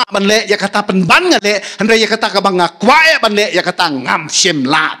bangangam kwa banle ya kata penban ngale andre ya kata ka banga kwae banle ya kata ngam sim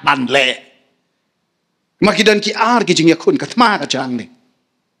la banle makidan ki ar ki jing ya khun ka thma ka jang ni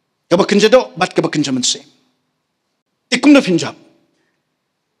kaba kenjado bat kaba kenjaman se ikum na finjab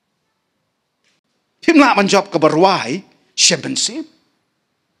pimla manjab kaba ruai sheban se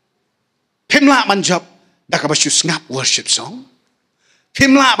pimla manjab da kaba shus ngap worship song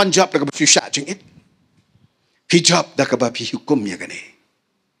pimla manjab da kaba shusha jing it pijab da kaba pi hukum ya gane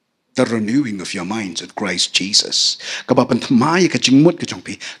the renewing of your minds at Christ Jesus kaba pantmai ka jingmut ka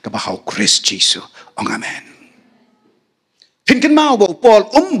jongpi kaba how Christ Jesus ong amen Pinkan mau ba upol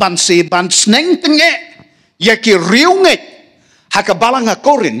ban se ban sneng tenge ya ki riu nge haka balang ha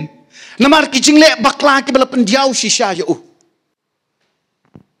korin namar ki jingle bakla ki bala pendiau shisha ya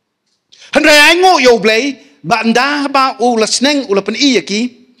handrai aingo yo blai ba nda ba u la sneng u la pen iya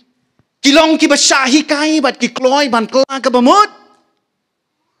ki long ki ba shahi kai bat ki kloi ban kla ka ba mut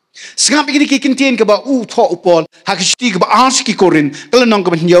Sengap begini ki kintian ke ba u tho upol hak sti ke ba ars ki korin kala nong ke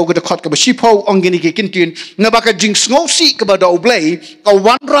ba nyau ke khot ke ba shipau ong gini ki kintian na ba ka jing sngosi ke ba do blai ka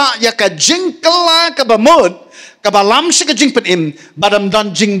wanra ya ka jing kala ke ba mud ke ba lam se ke jing pen im badam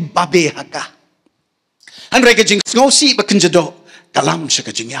dan jing babe haka han re ke jing sngosi ba kinjado kalam se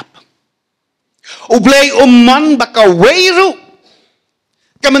ke jing yap u blai man ba ka weiru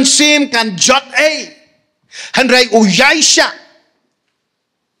kamen sim kan jot han re u yaisha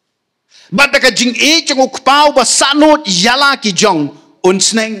Bada ka jing jong ukpau ba sanut yala ki jong un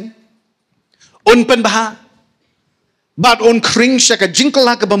sneng un pen baha bad un kring sha ka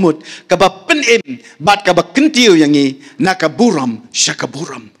jingkala ka bamut ka ba pen im bad ka ba kentiu yangi na ka buram sha ka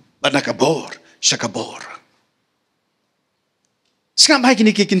buram bad na ka bor sha ka bor skam hai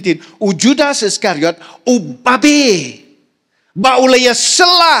kini ki kintin u Judas Iskariot u babe ba ulaya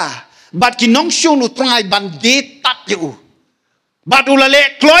sela bad ki nong shun u trai ban de tat yu bad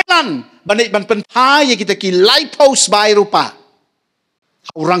ulale kloilan Banit ban pentai kita ki light post by rupa.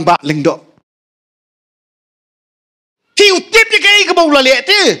 Orang ba lingdo. Ti utip ni kai ke bau lale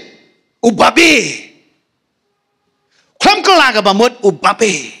tu. Ubabe. Klam kala ka bamut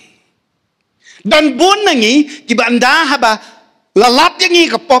ubabe. Dan bun nangi ki banda haba lalap yang ni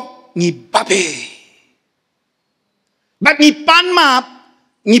ke pop ni babe. Bat ni pan map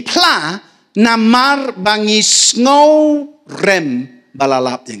ni pla namar bangi snow rem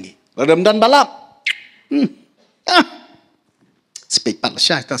balalap yang ni. Radam dan balap. Speak pat la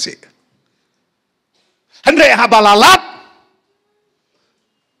syai tasik. Andre habalalap.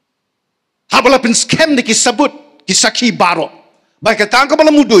 Habala pin scam di kisabut kisaki baro. Baik kata angka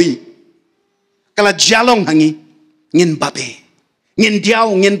bala mudui. Kala jalong hangi ngin babe. Ngin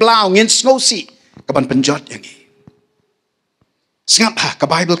diau, ngin blau, ngin sngosi. Kaban penjot yangi. Sengap ha ka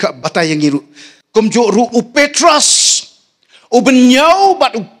Bible ka batay yang iru. Kumjo ru u Petrus. U benyau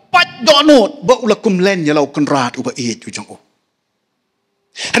bat u pat donut ba ula kumlen ya lau kenrat uba e tu jong o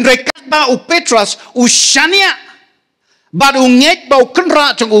Andrai kat ba u Petrus u shania ba u ngek ba u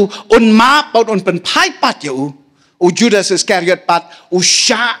kenrat jong u un ma ba un pen pai pat ya u Judas Iskariot pat u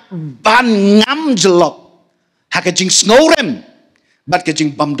sha ban ngam jelop haka jing snorem bat ka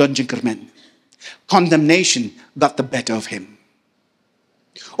jing bam don jing kermen condemnation got the better of him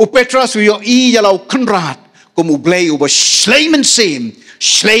u Petrus u yo ya lau kenrat kum u blay u ba sleimen sem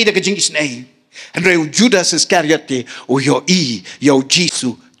Slay de kajing isnay. And reu Judas Iskariot te o yo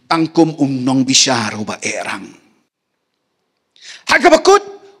Jisu tangkum nong bishar o ba erang. Hagabakut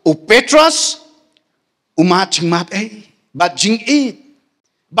o Petrus umaching map but jing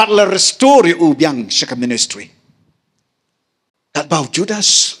but la restore u biang shaka ministry. That bau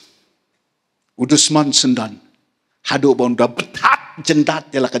Judas udusman sendan hado bon da betat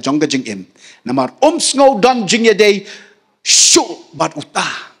jendat de la kajong jing namar snow don jing ya day Show bat uta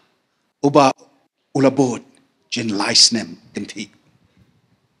uba ulabot jen laisnem kenti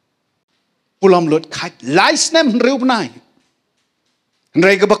pulam lot khat laisnem reu nai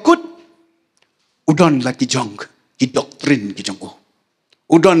rei ga bakut Udon la ki jong ki doktrin ki jong o.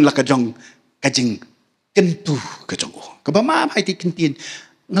 Udon la ka jong kajing kentu ka jong o. Ka ba ma hai ti kentin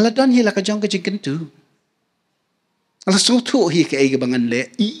ngaladon hi la ka jong kajing kentu. Ala sutu hi ka ai bangan le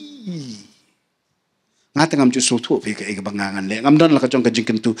i. Ngata ngam ju sutu hi ka ai bangan le ngam don la ka jong kajing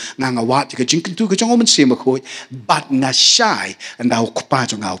kentu ngawat ka jing kentu ka jong o man se ma khoi bat nga shy and au kupa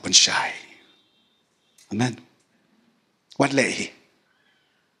jong au pan shy. Amen. What le hi?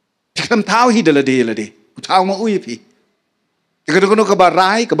 Kam thao hi de la de. Thao ma ui pi. Ka do ka ba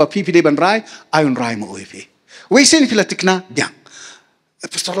rai ka ba pi de ban rai ai on rai ma ui pi. We sen fi la tikna diang.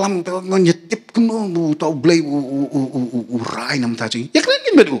 Pastor lam ngon yetip kuno mu tau blai u rai nam ta chi. Ya kren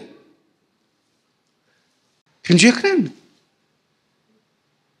kin bedu. Fin je kren.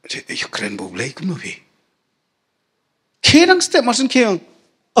 Ya kren bo blai kuno pi. Kerang step masun kerang.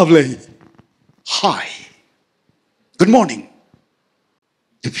 Ablai. Hi. Good morning.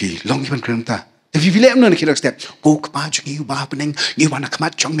 Tapi long iban kren ta. Tapi bila amna kerang step. Go kpa jung yu ba peneng yu wana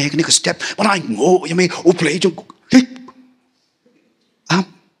kmat jong me ni ka step. Wana ngo ya me o play jong.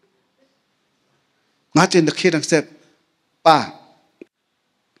 Ngajen the kerang step. Pa.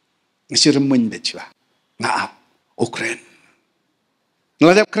 Ngasiram mun betwa. Ngaap o kren.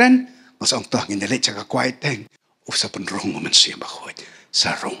 Ngadap kren masang tah ngin le chaka kwai teng. Usa pen rong man sia ba khoi.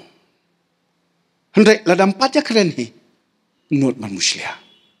 Sarong. Hendai ladam paja kren hi. Not manusia.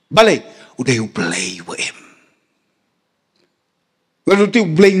 Balai, udah you play with him. Lalu tu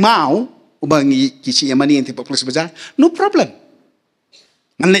play mau, ubangi kisi yang mana yang tipe plus besar, no problem.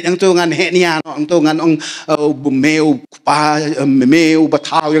 Ngan yang tu ngan hek ni yang tu ngan ong meu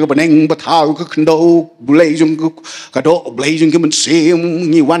batau yang beneng batau ke kendo play jung kado play jung ke mensim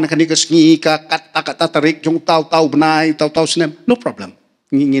ni wan kan ke sengi kata tarik jung tau benai tau senem, no problem.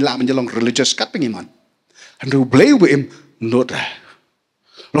 Ni lah menjelong religious kat pengiman. And you play with him, not.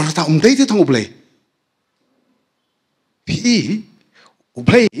 Lo ta day tu thong ublay. Pi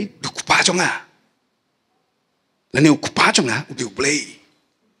ublay du kupa jonga. Lani kupa jonga ubi ublay.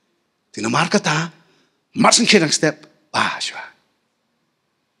 Tina markata marsin kerang step shwa.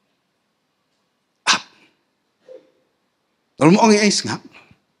 Up. Lo mo ang ay ngap.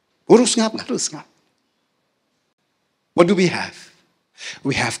 Urus ngap. What do we have?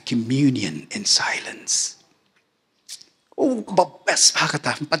 We have communion in silence. Oh, best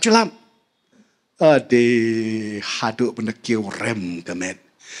pakata. Pajulam. Ade haduk benda kiu rem kemet.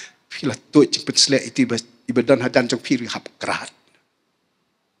 Pila tu cipet selek itu ibadan hadan jong piri hap kerat.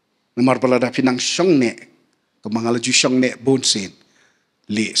 Nomor balada pinang syong ne. Kemangala ju syong ne bonsin.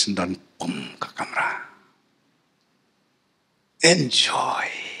 Le sendan pom ke kamera. Enjoy.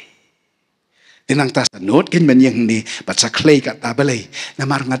 Tinang tas note kin menyeng ni baca clay kat tabelai.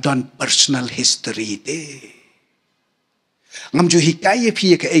 Namar ngadon personal history de. Ngam ju hikaya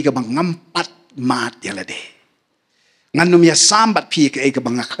pia ke ega bang ngampat mat yala de. Nganum ya sambat pia ke ega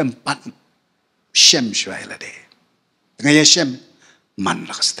bang ngampat shem shwa yala de. Tengah ya shem man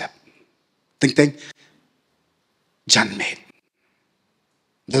lah step. Teng jan med.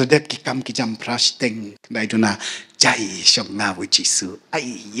 Daladep ki kam ki jam prash teng nai duna jai shong na wu jisu.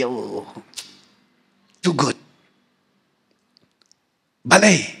 Ayo. Too good.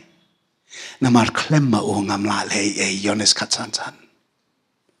 Balai. Namar klemma ngam la le yones katsansan.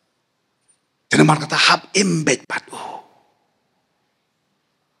 Tenamar kata hab imbet patu.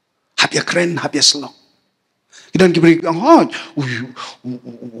 Hab ya kren, hab ya slok. Idan kibri dan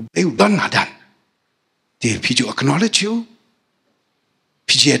adan. Dia piju acknowledge you.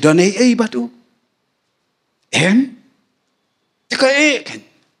 Piju adan batu. En tika kan.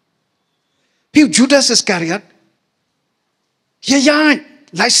 Piu Judas Iscariot. Ya.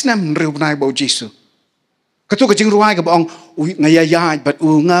 Laisnam reunai bau Jesu. Katu kecing ruai ke bang ngayayai but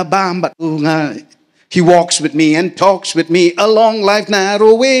nga bam but nga he walks with me and talks with me a long life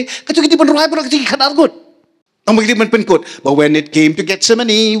narrow way. Katu kita pun ruai pun kecing kadar good. Ang begitu man penkut. But when it came to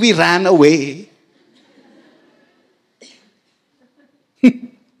Gethsemane, we ran away.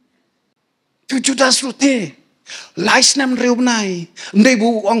 Tu Judas rute. Laisnam reunai. Ndai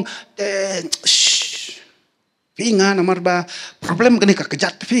bu ang Inga namar ba problem kani ka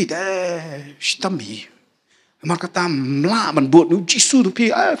kejat pi stambi amar kata mla man buat nu jisu tu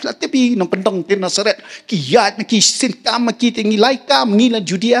pi flat pi nang pendong tin Nazaret kiyat ki sin kam ki tingi lai kam ngila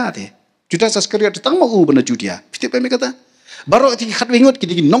Judea te Judas Iscariot tang mau bana Judea piti pe me kata baru ti khat wingot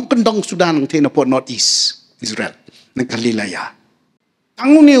ki nong pendong Sudan te na port north east Israel nang Galilea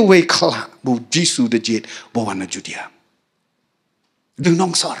tangune we khala bu jisu de jet bawana Judea deng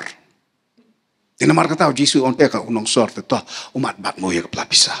nong sor. Tinamar kata Jesu on teka unong sorte to umat bat mo ya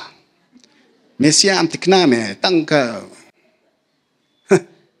pelapisa. Mesia antikna me tangka.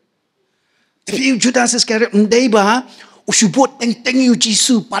 Tapi piu Judas Iscariot ndai ba usubot teng yu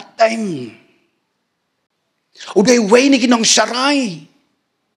Jisu part time. Udai way ni kinong saray.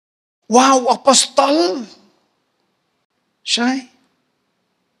 Wow, apostol. Shay.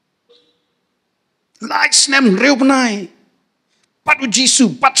 Lights nem real benai. Pat u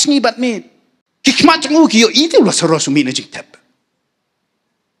Jisu, pat sni bat me. Kikmat ngu ki yo itu la sarosu mina jing tap.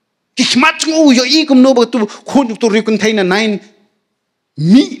 Kikmat ngu yo I kum no ba tu kun tu ri kun thaina nine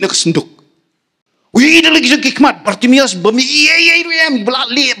mi na kasenduk. Ui ida lagi kikmat Bartimeus bami iya rem bla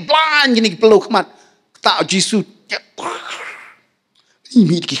le blan gini pelo kmat. Ta Jisu.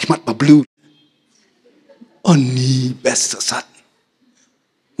 Ini kikmat ba blue. Oni best sat.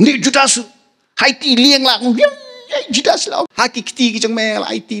 Ni Judas Haiti liang lah. Judas lah. Haki kiti kijang mel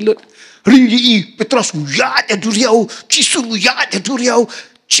Haiti lut. Ri Petrus ya duriau. Jisu ya duriau.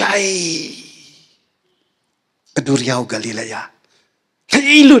 Chai. Duriau Galilea.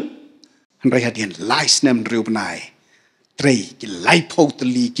 Hei lut. Henry hadian lais nem riu benai. Trei ki lai pau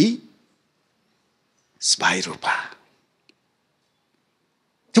teli ki. Spai rupa.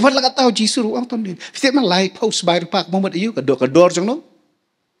 Cepat lah tahu Jisu ruang ton ni. Setiap man lai pau spai rupa. Momen iu kedor jang no.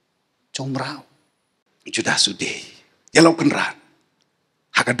 Jong merau. Judas sudah. Yalau kenran.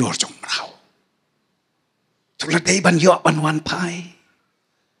 Hakador jong merau. Tulah day ban yok ban wan pai.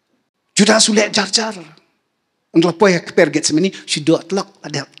 Judas sulit jar. Untuk apa yang keperget semini. Si dua telak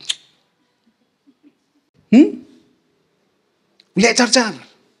ada. Lihat jar.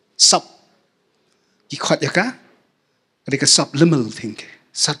 Sop. Ikut ya kah? Mereka sop lemel think.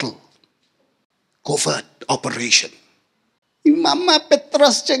 Subtle. Covert operation. Mama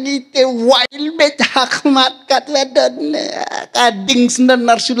Petrus cengite wild bet hakmat kat ladan kading sendan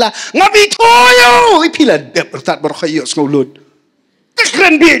narsula ngabi toyo ipila dep bertat berkhayo ngulud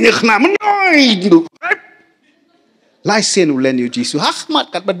keren dia ni kena menoi laisen ulen yu Jisu hakmat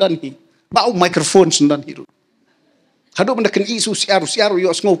kat badan hi bau mikrofon sendan hiru kado mendakan isu siaru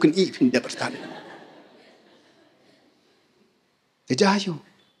yo ngau ken I pindah bertat jayo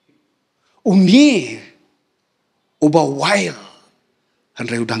uni uba wild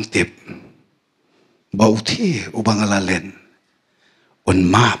hanreu dang tip bau thi uba ngalalen on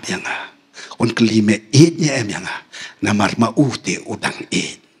map yang on kelime nya em yang namar ma te udang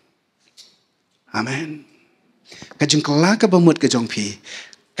amen kajeng kala ka bamut ka jong pi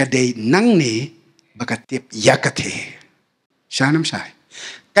kadai nang ni bakatip yakate shanam sai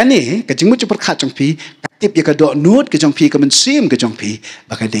kane kajeng mu cepet khat jong pi katip ya ka do nut ka jong pi ka men sim ka jong pi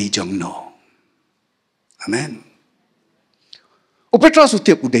bakadai jong no amen. O Petrus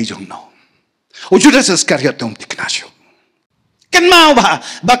utiap udai jong no. O Judas Iscariot dong tiknasyo. Kan mau ba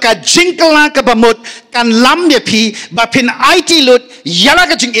baka jingkala ka bamut kan lam dia pi ba pin IT lut yala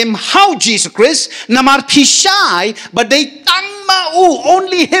ka jing how Jesus Christ namar pi shy but they tang mau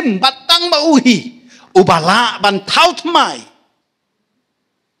only him but tang mau hi. Ubala ban taut mai.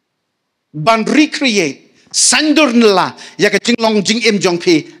 Ban recreate sandur nila ya ka jing long jing jong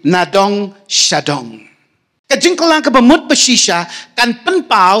pi nadong shadong. Kajingkala ka bamut ba SHISHA kan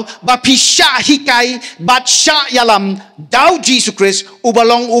penpau ba pisha hikai bat sha yalam dau Jesus Christ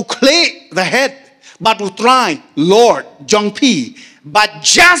ubalong ukle the head but utrai Lord jong pi but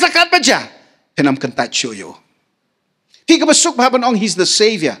jazakat baja penam kentat shoyo ti ka basuk bahaban ong he's the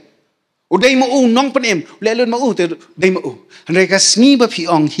savior uday mo nong penem lelon mo te day mo hanreka sni ba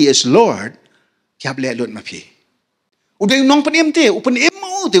pi ong he is Lord kiab lelon ma pi uday nong penem te upenem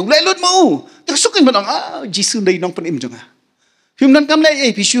mo te lelon mo sukin ba nang Jisu day nong panem jong film nan kam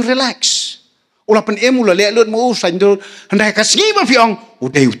le pi su relax ula panem ula le lon mo sandur handai ka sgi ba fiong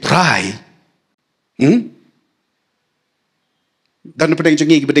uday try dan pedeng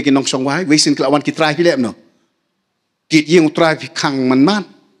jengi ki bedeng nong song wai wesin kelawan ki try filem no kit yeng try fi kang man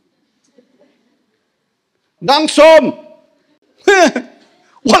dang som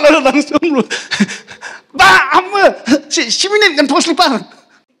wala dang som ba am si minit kan pos lipar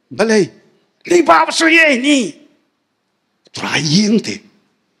balai ni bapa saya ni trying te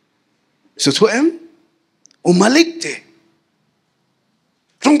sesuatu em umalik te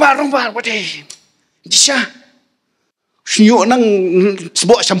rombar what disha sinyo nang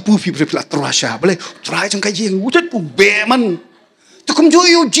sebuah shampoo fi prepla trasha boleh try jang kai utat pu be man to kum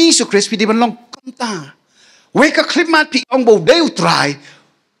joyo Jesus Christ di ban long kamta we ka clip mat pi ong bo deu try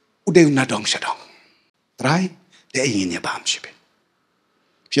udeu nadong sadong try de ingin ya bam sibe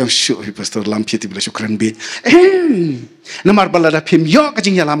Piang syuk pastor lampi ti bila syukran bit. Namar balada pim yo ka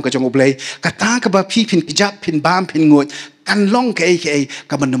jing yalam ka jong oblay. Kata ka ba pi pin kijap pin bam pin ngut kan long ka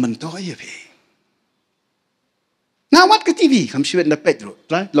ka man to ya pi. Ngawat ke TV kam syuet na Pedro,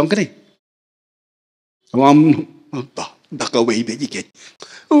 right? Long ka ni. Amam ta Dakaway be yike.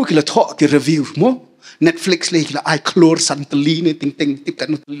 Oh, kila talk ki review mo. Netflix le kila I klor santali ni ting ting tip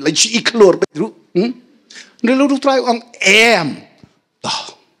kan la chi klor be ru. Nelu try ang dah.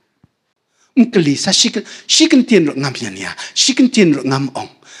 Mkeli sa shikin tien ro ngam ya. Shikin tien ro ngam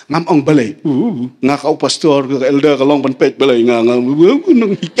ong balay. Nga kau pastor ke elder ka long ban pet balay nga nang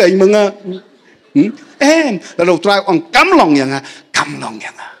hikay mga. Lalu try ang kamlong ya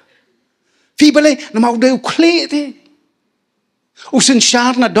nga. Fi balay na mau deu kle te. Usen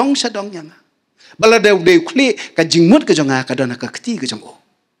syar na dong sa dong ya nga. Bala deu kle ka jingmut ka jonga ka dona ka kti ka jong o.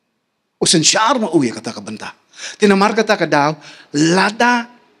 Usen syar ma uya kata ka banta. Tinamar kata ka daw lada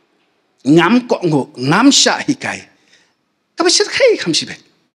ngam ko ngo ngam sya hikay. Kabasir kay kamsibet.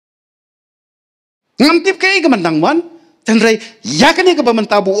 Ngam tip kay ka mandang man. Tanray yakan ka ba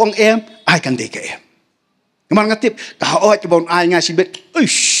mantabu ang ay kan de ka Kamar nga tip kahoot ka ba ay nga sibet.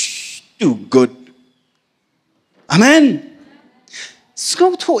 Too good. Amen.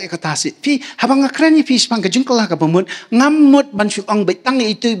 Skau to ekatasi. Pi habang akrani pi spang ka jungkala ka bamut ngamut ban su ang betang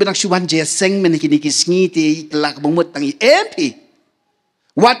itu benang suwan je seng meniki sniti kelak bamut tangi pi.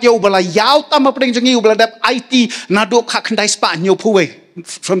 Wat yo bala yaw tama pring jangi bala dap IT nado ka kandai spa nyo puwe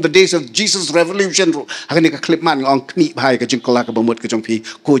from the days of Jesus Revolution. Akan ka clip man ang kni bhai ka jungkala ka bamut ka jong pi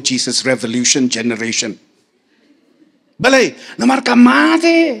ko Jesus Revolution generation. Balay namar ka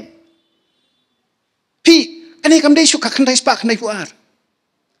mate. Pi kani kam dei su ka kandai spa kandai puar.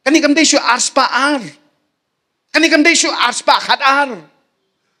 Kani kam dei su arspa ar. Kani kam dei su arspa khadar.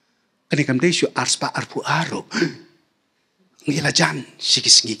 Kani kam dei su arspa arpu aro. Ngilajan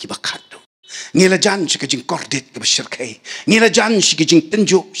sigisngi ki bakado. Ngilajan sikijing kordit ki basyirkay. Ngilajan sikijing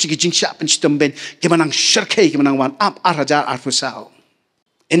tenjo sikijing syapan sitamben ki manang syirkay ki manang wan ap arajar arfusao.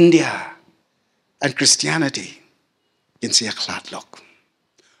 India and Christianity kin siya kladlok.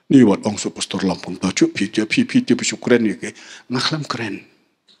 Ni wat ong su pastor lampung ta chu pi bersyukuran ni ke ngaklam keren.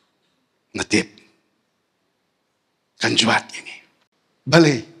 Ngatip. Kanjuat ini.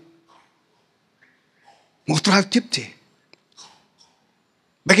 Balay. Mutraw tip te.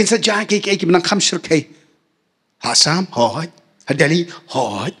 Bakin saja kay menang kamsir kay. Hasam hoy. Hadali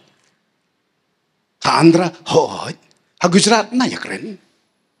hoy. Ha Andhra hoy. Ha Gujarat na yakren.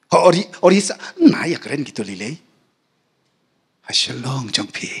 Ha Orissa na yakren gitu lilay. Ha Shillong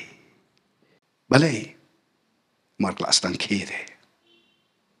jampi. Balay. Marklas tang kire.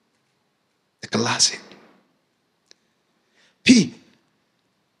 The classic. Pi.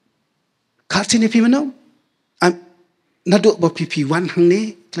 Kartini pi manaw. Nadok ba pipi wan hang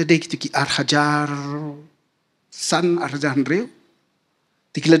ni kladai kitu ki arhajar san arhajar reu.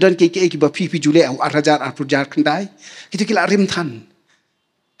 Tikiladon ki ba pipi jule au arhajar arpujar kendai. Kitu kila rim tan.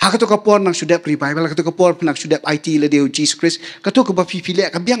 Hakato ka por nang sudah Bible, hakato ka por nang sudah IT le deu Jesus Christ. Kato ka ba pipi le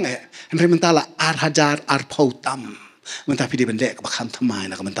ka biang Andre mentala arhajar arpautam. Mentapi di bendek ka bakam tamai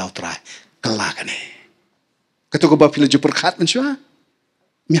na ka mentau try. Kelakane. Kato ka ba pila ju perkat mensua.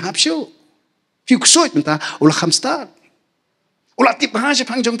 Mihap syo. Fi kusot menta ulah khamstar. Ulah tip bahasa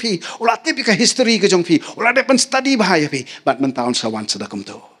pang jong pi, ulah tip ka history ka jong pi, ulah depan study bahaya pi, bat mentahun sawan sedakum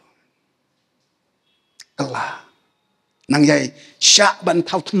tu. Kala, nang yai syak ban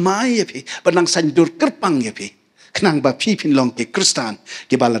tau temai pi, ban nang sandur kerpang ya pi, kenang ba pi pin long ke Kristan,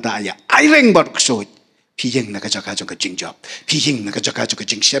 ke balada ya, aireng bar kusut, pi yang nak jaga jong ka jing job, pi yang nak jaga jong ka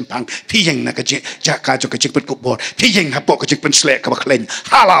jing sempang, pi yang nak jaga jong ka jing pet kubor, pi yang hapok ka jing pen slek ka baklen.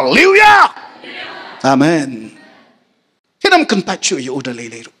 Hallelujah! Amen. Kinam kentat cu ya udah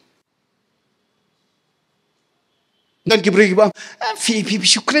leleru. Dan kibri bang, fi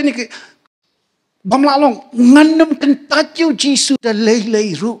syukran ni ke bam lalong nganam kentat cu Jisu dah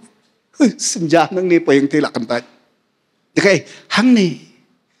leleru. Senjah nang ni pa yang telak kentat. Dekai hang ni.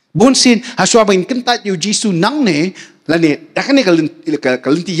 Bonsin haswa bain kentat cu Jisu nang ni lani dak ni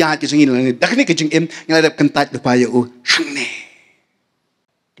kalenti ya ke singin lani dak ni ke jing em ngadap kentat depa ya hang ni.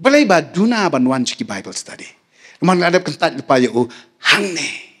 Balai ba duna banwan ciki Bible study. Man ada kentat lepa ya hang ni.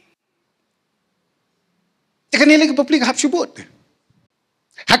 Tekan ni lagi publik hap syubut.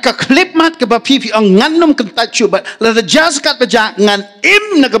 Haka klip mat ke ba pipi ang nganum kentat syubat. Lada jaz kat baja ngan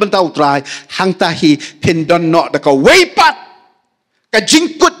im na ka bentau try hang tahi pindon no da ka weipat. Ka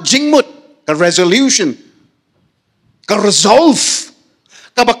jingkut jingmut ka resolution. Ka resolve.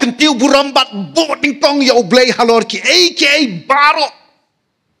 Ka ba kentiu burambat boarding tong ya oblay halor ki aka barok.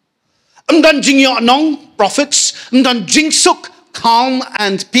 Mdan jingyo nong prophets, mdan jingsuk calm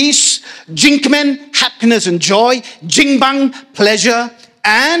and peace, jinkmen happiness and joy, jingbang pleasure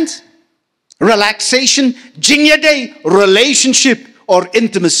and relaxation, jingyade relationship or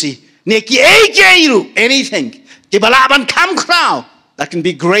intimacy. Neki anything. Kibalaban kam krao that can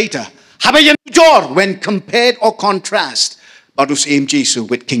be greater. Habayan jor when compared or contrast Badus im Jesus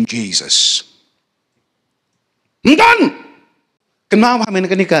with King Jesus. Mdan. Kenapa hamen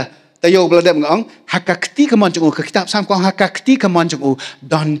kenika tayo belada ngong hakakti kamon jong ke kitab sam kong hakakti kamon jong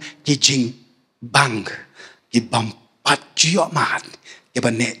don kijing bang ki bampat jiyo mat ke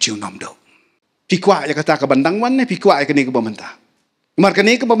bane jiu nom do. Pikwa ya kata ka bandang wan ne pikwa ya kini ke bamenta. Mar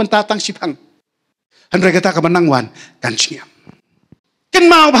kini ke bamenta tang sipang. Han kata ka bandang wan kan siam. Kan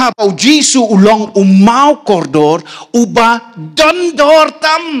mau bahapau Jisu ulong umau kordor uba dondor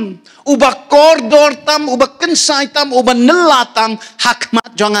tam uba kordor tam uba kensai tam uba nelatam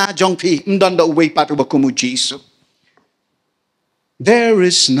hakmat jonga jongpi mdonda uwe pat uba kumu Jisu. There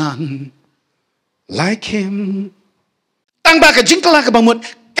is none like him. Tang ba ka jingkala ka bamut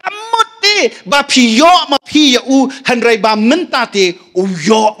kamut ti ba piyo ma piya u hanrai ba mentate u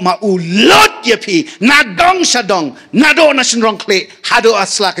yo ma u lot ya pi na dong sadong na do na sinrong kle hado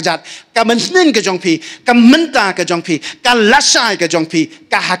asla ka jat ka mensin ka jongpi ka menta ka jongpi ka lasai ka jongpi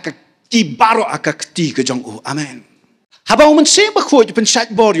ka hak ki baro akakti ka jong u. Amen. Habau men se ba khoj pen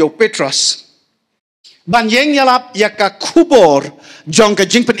sat bor yo Petrus ban yeng yalap ya ka kubor jong ka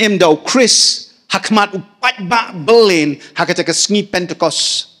jingpen em do Chris hakmat upat ba belin hakata ka sngi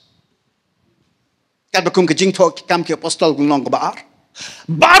Pentecost. Kad bakum ka jing tok kam ki apostol gulong ka baar.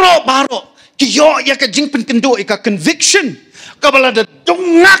 Baro ki yo ya ka jing pen kendo ka conviction ka bala da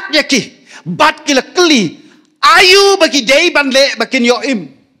dongak ya ki bat ki la kli ayu bagi day ban le bakin yo im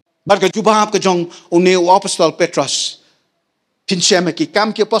bar ka jubab ka jong une apostol Petrus pinsem ki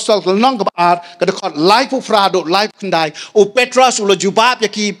kam ki apostol gulong ka baar ka da life of frado life kandai o Petrus ulo jubab ya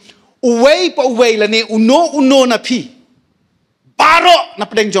ki uway pa uway la ne uno na pi baro na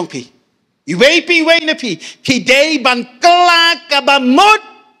pedeng jong pi iway na pi day ban kala ka ba mut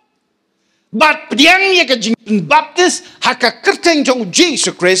bat pediang ya ka jing baptist haka kerteng jong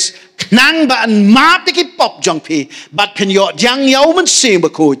Jesus Christ nang ba an ma ki pop jong pi bat pen yo jang yau man se ba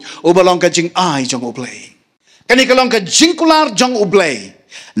ko o balong ka jing ai jong oblay kani ka long ka jing kular jong oblay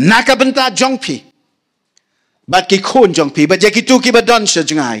naka benta jong pi bat ki khon jong pi bat ya ki tu ki ba don sa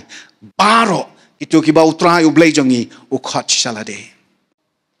jangai baro itu ki ba utrai oblay jong ni o khot salade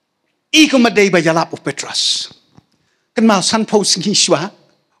iko madai ba yalap of Petrus kan ma san po singi shwa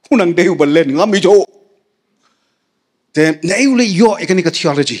unang deu balen ngam jo te neule yo ekani ka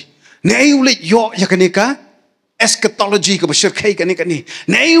theology neule yo yakani ka eschatology ka bashir kai kani kani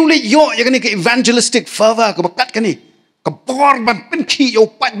neule yo yakani ka evangelistic fervor ka bakat kani ka bor ban pen ki yo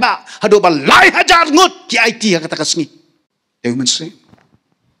pat ba hado ba lai hajar ngut ki IT ka ta kasngi deu men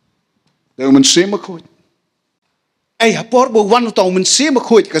se ma ko ay hapor bo wan to men se ma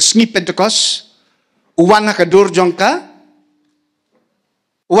ko ka sngi Pentecost wana ka dur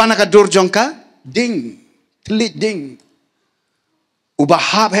jongka ding tlit ding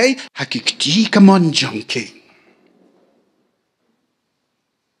ubahab hey hakikti kamon jongke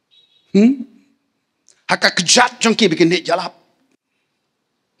hakakjat jongke bikin dik jalap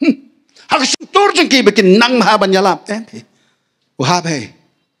hakasuntur jongke bikin nang mahaban jalap uhab hey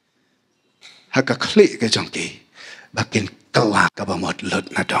hakakli ka jongke bakin kelak ka bamot lut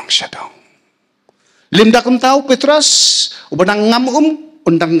na dong sadong limda kum tahu Petrus ubanang ngam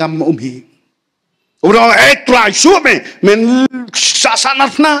undang ngam hi udah try sume men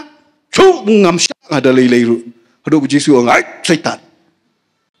sasanatna chu ngam sa ada leiru hado Jesu ngai setan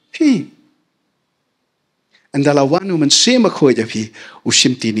pi andala wanu men sema khoi ja pi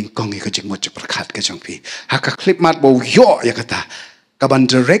usim tining kong ka jing mo perkhat ka jong pi haka clip mat bo yo ya kata kaban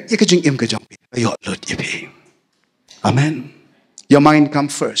direct ya ka jing im ka jong pi yo lut ya pi. Amen. Your mind come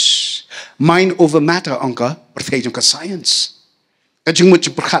first. Mind over matter angka perthejong ka science. Kajing mo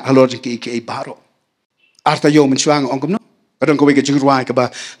perkhat halor jing ki baro. Arta yo mensuang angkom no. Kadang ko ka jing ruai ka ba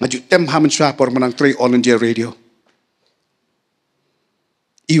ngaju tem ha mensua por manang 3 all India radio.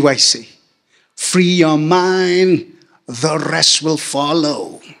 EYC. Free your mind, the rest will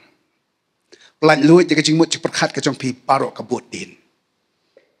follow. Pelan luit ka jing mo perkhat ka jong pi baro ka bot din.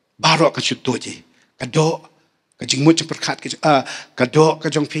 Baro ka chutoji. Kado kajing mo perkhat kado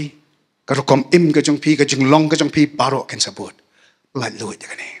kajong pi karukom im kajong pi kajing long kajong pi baro ken sabut pelan luit ya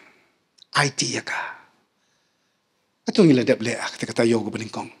kani IT ya ka atong ila deble kata yo go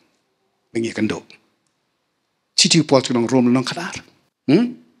beningkong bengi kando cici pol tulong rom long kadar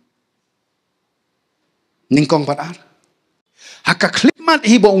ningkong padar haka klimat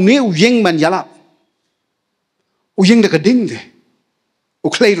hibo ne uyeng man yalap uyeng de kading de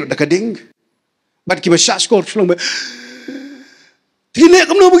uklei de kading bat ki ba skor selong ba tine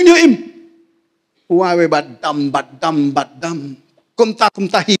kam no bang im wawe bat dam kum ta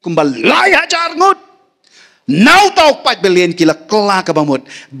hi kum ba lai hajar ngut Now tau 8 billion kila kela ka bamut.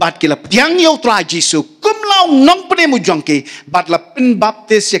 Bat kila piang yo tra Jisu. Kum lau nong pene mu jongki. Bat la pin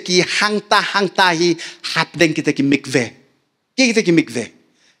baptis ya ki hangta hi hapdeng kita ki mikve. Kita ki mikve.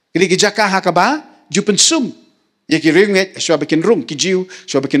 Kili ki jaka hakaba jupen sum. Ya ki ringet shwa bikin rung ki jiu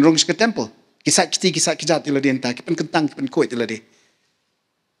shwa bikin rung ke temple. Kisah kijat ila dia entah. Ki pen kentang ki pen kuit ila dia.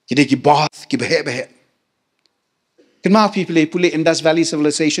 Kili ki bath ki behe. Kenapa people pulih Indus Valley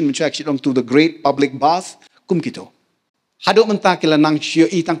Civilization mencuci dong to the great public bath kum kito. Hadok mentah kila nang sio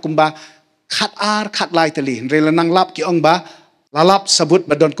itang kumba khat lai tali. Rela nang lap ki ong ba lalap sabut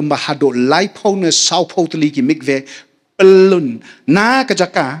badon kumba hadok lai pau ne sau pau tali ki mikve pelun. Na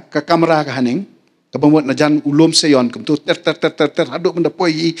kejaka ke kamera ke haning kebamut na jan ulum seyon kum tu ter hadok menda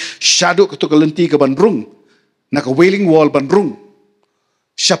poi syaduk ke tu kelenti ke bandrung. Na ke wailing wall bandrung.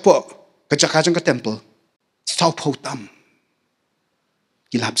 Siapa kejaka jong ke temple. Sau pau tam.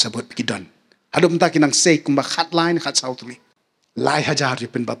 Kilap sabut pergi don. Hadap entah kinang say kumba khat lain khat sau tuli. Lai hajar je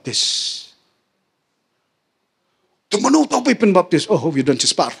pen baptis. Tu manu tau pe pen baptis. Oh, you don't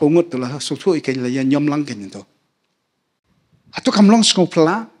just part fongut tu lah. So tu ikan layan nyom lang kan itu. Atu kam long skop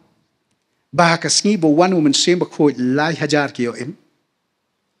pela. Bah kasngi bo wan woman sem bakoi lai hajar ki yo im.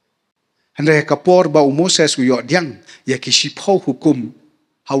 Handai kapor ba Moses ku yo diang ya ki sipau hukum.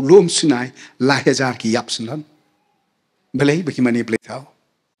 Hau lom sunai lai hajar ki yap sunan. Belai bagaimana boleh tahu?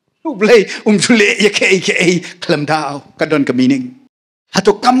 Boleh tule ya ke kelam dau kadon kemining.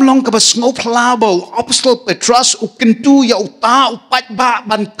 Hato kamlong ka basngop labo apostol Petrus ukentu ya uta upat ba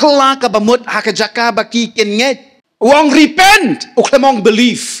ban kela ka bamut hakajaka baki kenget. Wong repent uklemong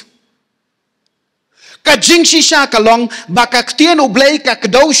believe. Ka jing shisha kalong baka ktien ublay ka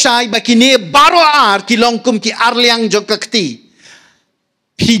kdoshay bakine baro ar kilong kum ki arliang jog kakti.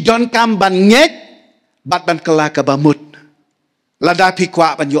 Hidon kam ban nget bat ban kela ka bamut. Lada pi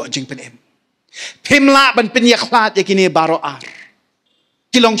kwa ban yo jing penem. Pimla ban penyaklat yakini baro ar.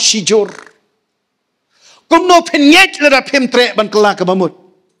 Kilong shijur. Kumno penyet lada pim tre ban kela ka bamut.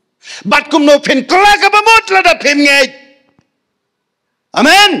 Bat kumno pen kela ka bamut lada pim nget.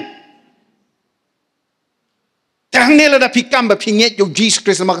 Amen. Tang ne lada pi kam ba pinget yo Jesus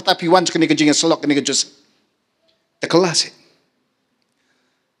Christ makata pi wan kene kajing selok kene kajus. Ta kelas.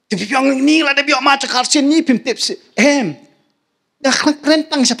 Tapi piang ni lada biok ma chakarsin ni pim tips.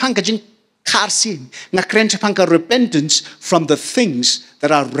 Ngakrentang sa pangkajing karsin. Ngakrentang sa pangka repentance from the things that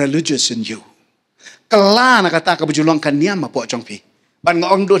are religious in you. Kala nakata ka bujulong kanyam po jong pi. Ban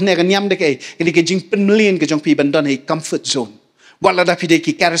ngong do ne kanyam de kay ini kajing penlien ka jong pi bandon ay comfort zone. Wala da pi de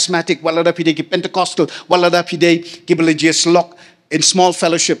ki charismatic, wala da pi de ki Pentecostal, wala da pi de ki religious lock in small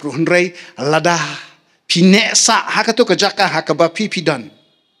fellowship ruhnrei lada pinesa hakato ka jaka hakaba pi don.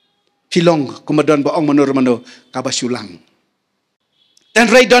 Pilong kumadon ba ong manur mano kabasulang. Dan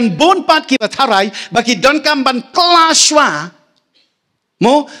ray don bon pat ki batharai baki don kam ban klaswa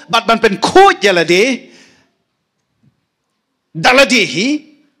mo bat ban pen khoj yalade dalade hi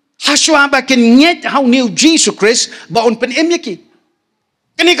haswa ba ken nyet how new Jesus Christ ba on pen emyaki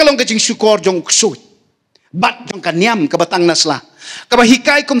kani kalong kajing syukur jong ksut bat jong kanyam kabatang nasla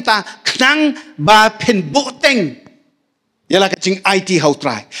kabahikai kumta knang ba pen boteng yala kajing IT how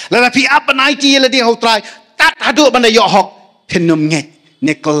try lalapi up an IT yalade how try tat hadu banda yo hok penum nget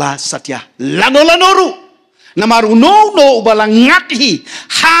Nikola Satya lano-lanoru namaru no ubalang ngati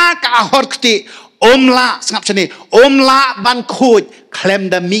ha ka ahorkti omla sangap chani omla ban khoj klem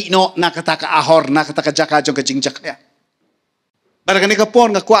da mi no nakata ka ahor nakata ka jaka jong ka jing jakya baragani ka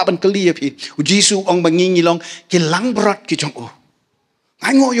pon nga kwa ban kali pi Jisu ong bangingilong kilang berat ki jong o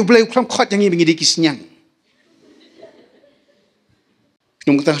ngo yo blay klam khot yang ngi di kisnyang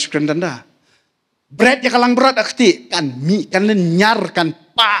nung ta skren danda bread ya kalang berat akti kan mi kan nyar kan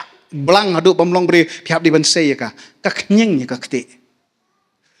pa belang adu bamlong beri pihak di bansai ya ka kenyeng ya kakti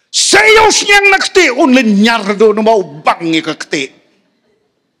sayo nyang nakti un len nyar do no mau bang ya kakti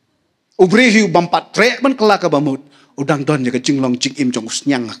ubri hiu bampat trek ban kelaka bamut udang don ya ka jinglong jing im jong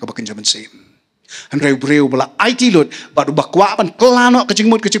nyang ka bakan jaman sai Andrei breu bala IT lot badu bakwa ban kelano ka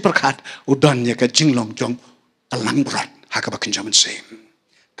jingmut ka perkat udan ya ka jinglong jong kalang berat ha ka bakan jaman sai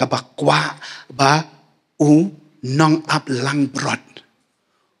kabakwa ba nong ap lang brod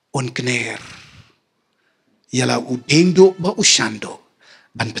on kner yala udendo ba ushando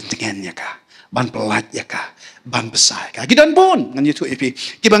ban pentingannya ka ban pelat ya ka ban besar ka gidan bon ngan itu epi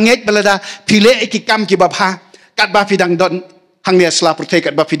kibanget balada pile ki kam ki babha kat ba pidang don hang ne sla protek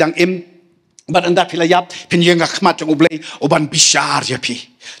kat ba pidang im ban anda pilayap pinyenga khmat jong ublei oban bishar ya pi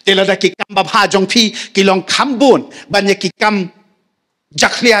telada ki kam babha jong pi kilong khambon ban ya ki kam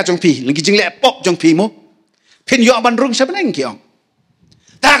jaklia jong pi lagi jingle pop jong pi mo pin yo ban rung sabeneng kiong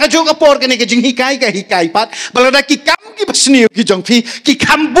Ta ka jong apor ka ni ka jing hikai pat. Balada ki kam ki basniu ki jong pi. Ki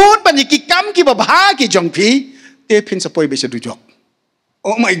kambut ban ki kam ki babha ki jong pi. Te pin sa poi be sa dujok.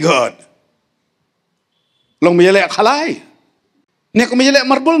 Oh my God. Long mayale khalai. Ne ko mayale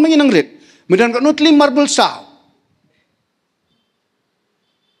marbol manginang rit. Medan ka nutli marbol sao.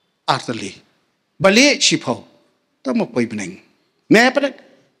 Artali. Balik si pau. Tama poi beneng. Ne padak.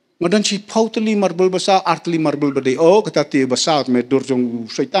 Ngadan si pau tali marbol basa artali marbol badai. Oh kata ti basa me dorjong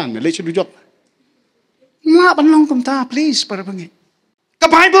syaitan me le si dujok. Ma banlong kumta please para bangi. Ka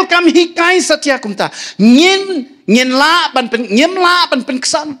Bible kam hikai satya kumta. Ngin la ban pen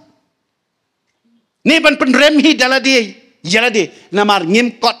kesan. Ni ban pen remhi daladi. Jaladi namar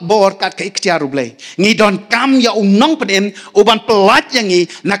ngim kot bor kat ka ikhtiar ublay. Ngi don kam ya nong pen uban pelat yang ngi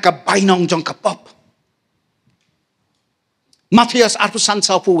naka bainong jong kapop. Matias arpusan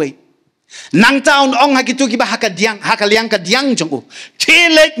saupuwe. Nang taon ong hakitu kiba hakaliang ka diang jong u.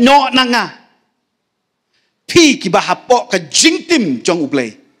 Tilek no nanga. Pi kiba hapok ka jingtim jong ublay.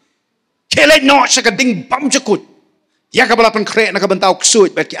 Tilek no sa ka ding bam jakut. Ya ka balapan kre nakabantao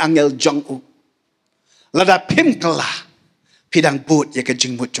ksuit bet ki angel jong u. Lada pim KALLA. Pidang but ya ka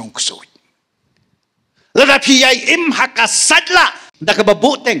jingmut jong ksuit. Lada pi yai im hakasadla. Da ka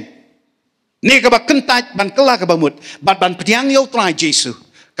babuteng. Ni ka ba kentat ban KALLA ka ba mut. Ban pediang yaw try Jesu.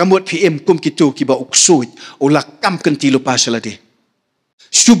 Kamut pi im kum kitu ki ba uksuit. Ula kam kenti lupa saladi.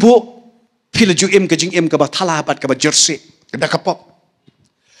 Subo pila ju im ka jing im ka ba talabat ka ba jersey. Da ka pop.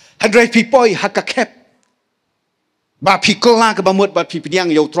 Hadrai pi poi hakakep. Ba pi KALLA ka ba mut ba pi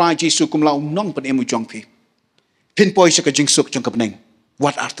pediang yaw try Jesu kum la nong pen emu jong pi. Pin poi sa ka jing suk jong ka beneng.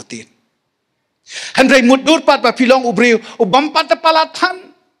 What are the tin? Hadrai mut dur pat ba pilong ubriu. Ubampat ta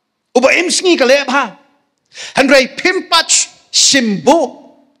palatan. Uba im sngi ka lep ha. Hadrai pimpach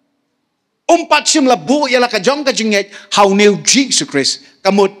simbo. Umpat sim labu yala ka jong ka jinget. How new Jesus Christ.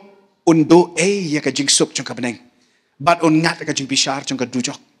 Kamut undo ya ka jing suk jong ka beneng. But ungat ka jing bishar jong ka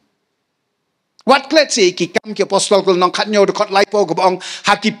dujok. What let's say ki kam ki apostol ko nong khatnyo de khot lai po ko bong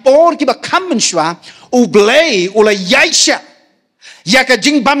hakipor ki ba kam menshwa ublay ula yaisha ya ka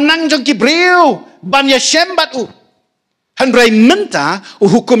jing bam nang jong ki breu ban ya shembat u handrai menta u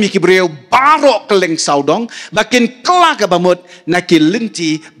hukum ki breu barok keleng saudong bakin KALLA ka bamut na ki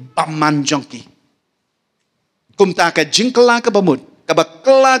linti bamman jong ki kumta ka jing KALLA ka bamut ka ba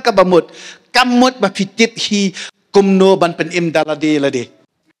KALLA ka bamut kamut ba fitit hi kumno ban pen im dalade lade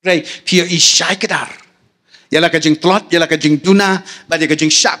Rai pia isai kedar. Yala ka jing tlot, yala ka jing duna, bade ka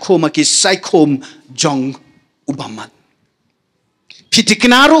jing shakhom ki saikhom jong ubaman. Piti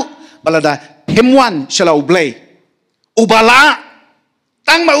kinaru balada hemwan shala ublay. Ubala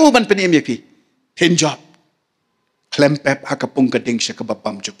tang ma uban penim yapi. Penjob. Klempep hakapung kading siya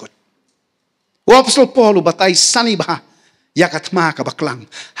kababam jukut. Apostol Paul ubatay sani bah yakatma kabaklang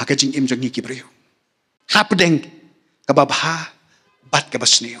hakajing imjong ngikibriyo. Hapdeng kababha bat ka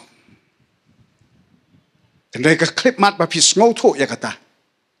basniyo. Tandai ka klip mat ba pi sngow to ya kata.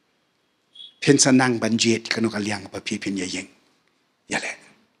 Pensa nang banjet kanu kaliang ba pi pin yeng. Yale.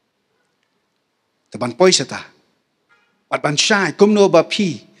 Taban poi sata. Bat ban syai kumno ba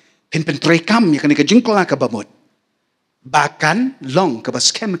pi pen trekam ya kani ka jingkla ka bamut. Bahkan long ka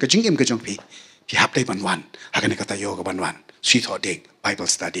baskem ka jingim ka jong pi. Pi hap dai banwan. Hakani kata yo ka banwan. Sweet Bible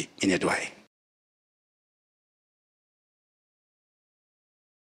study in your way.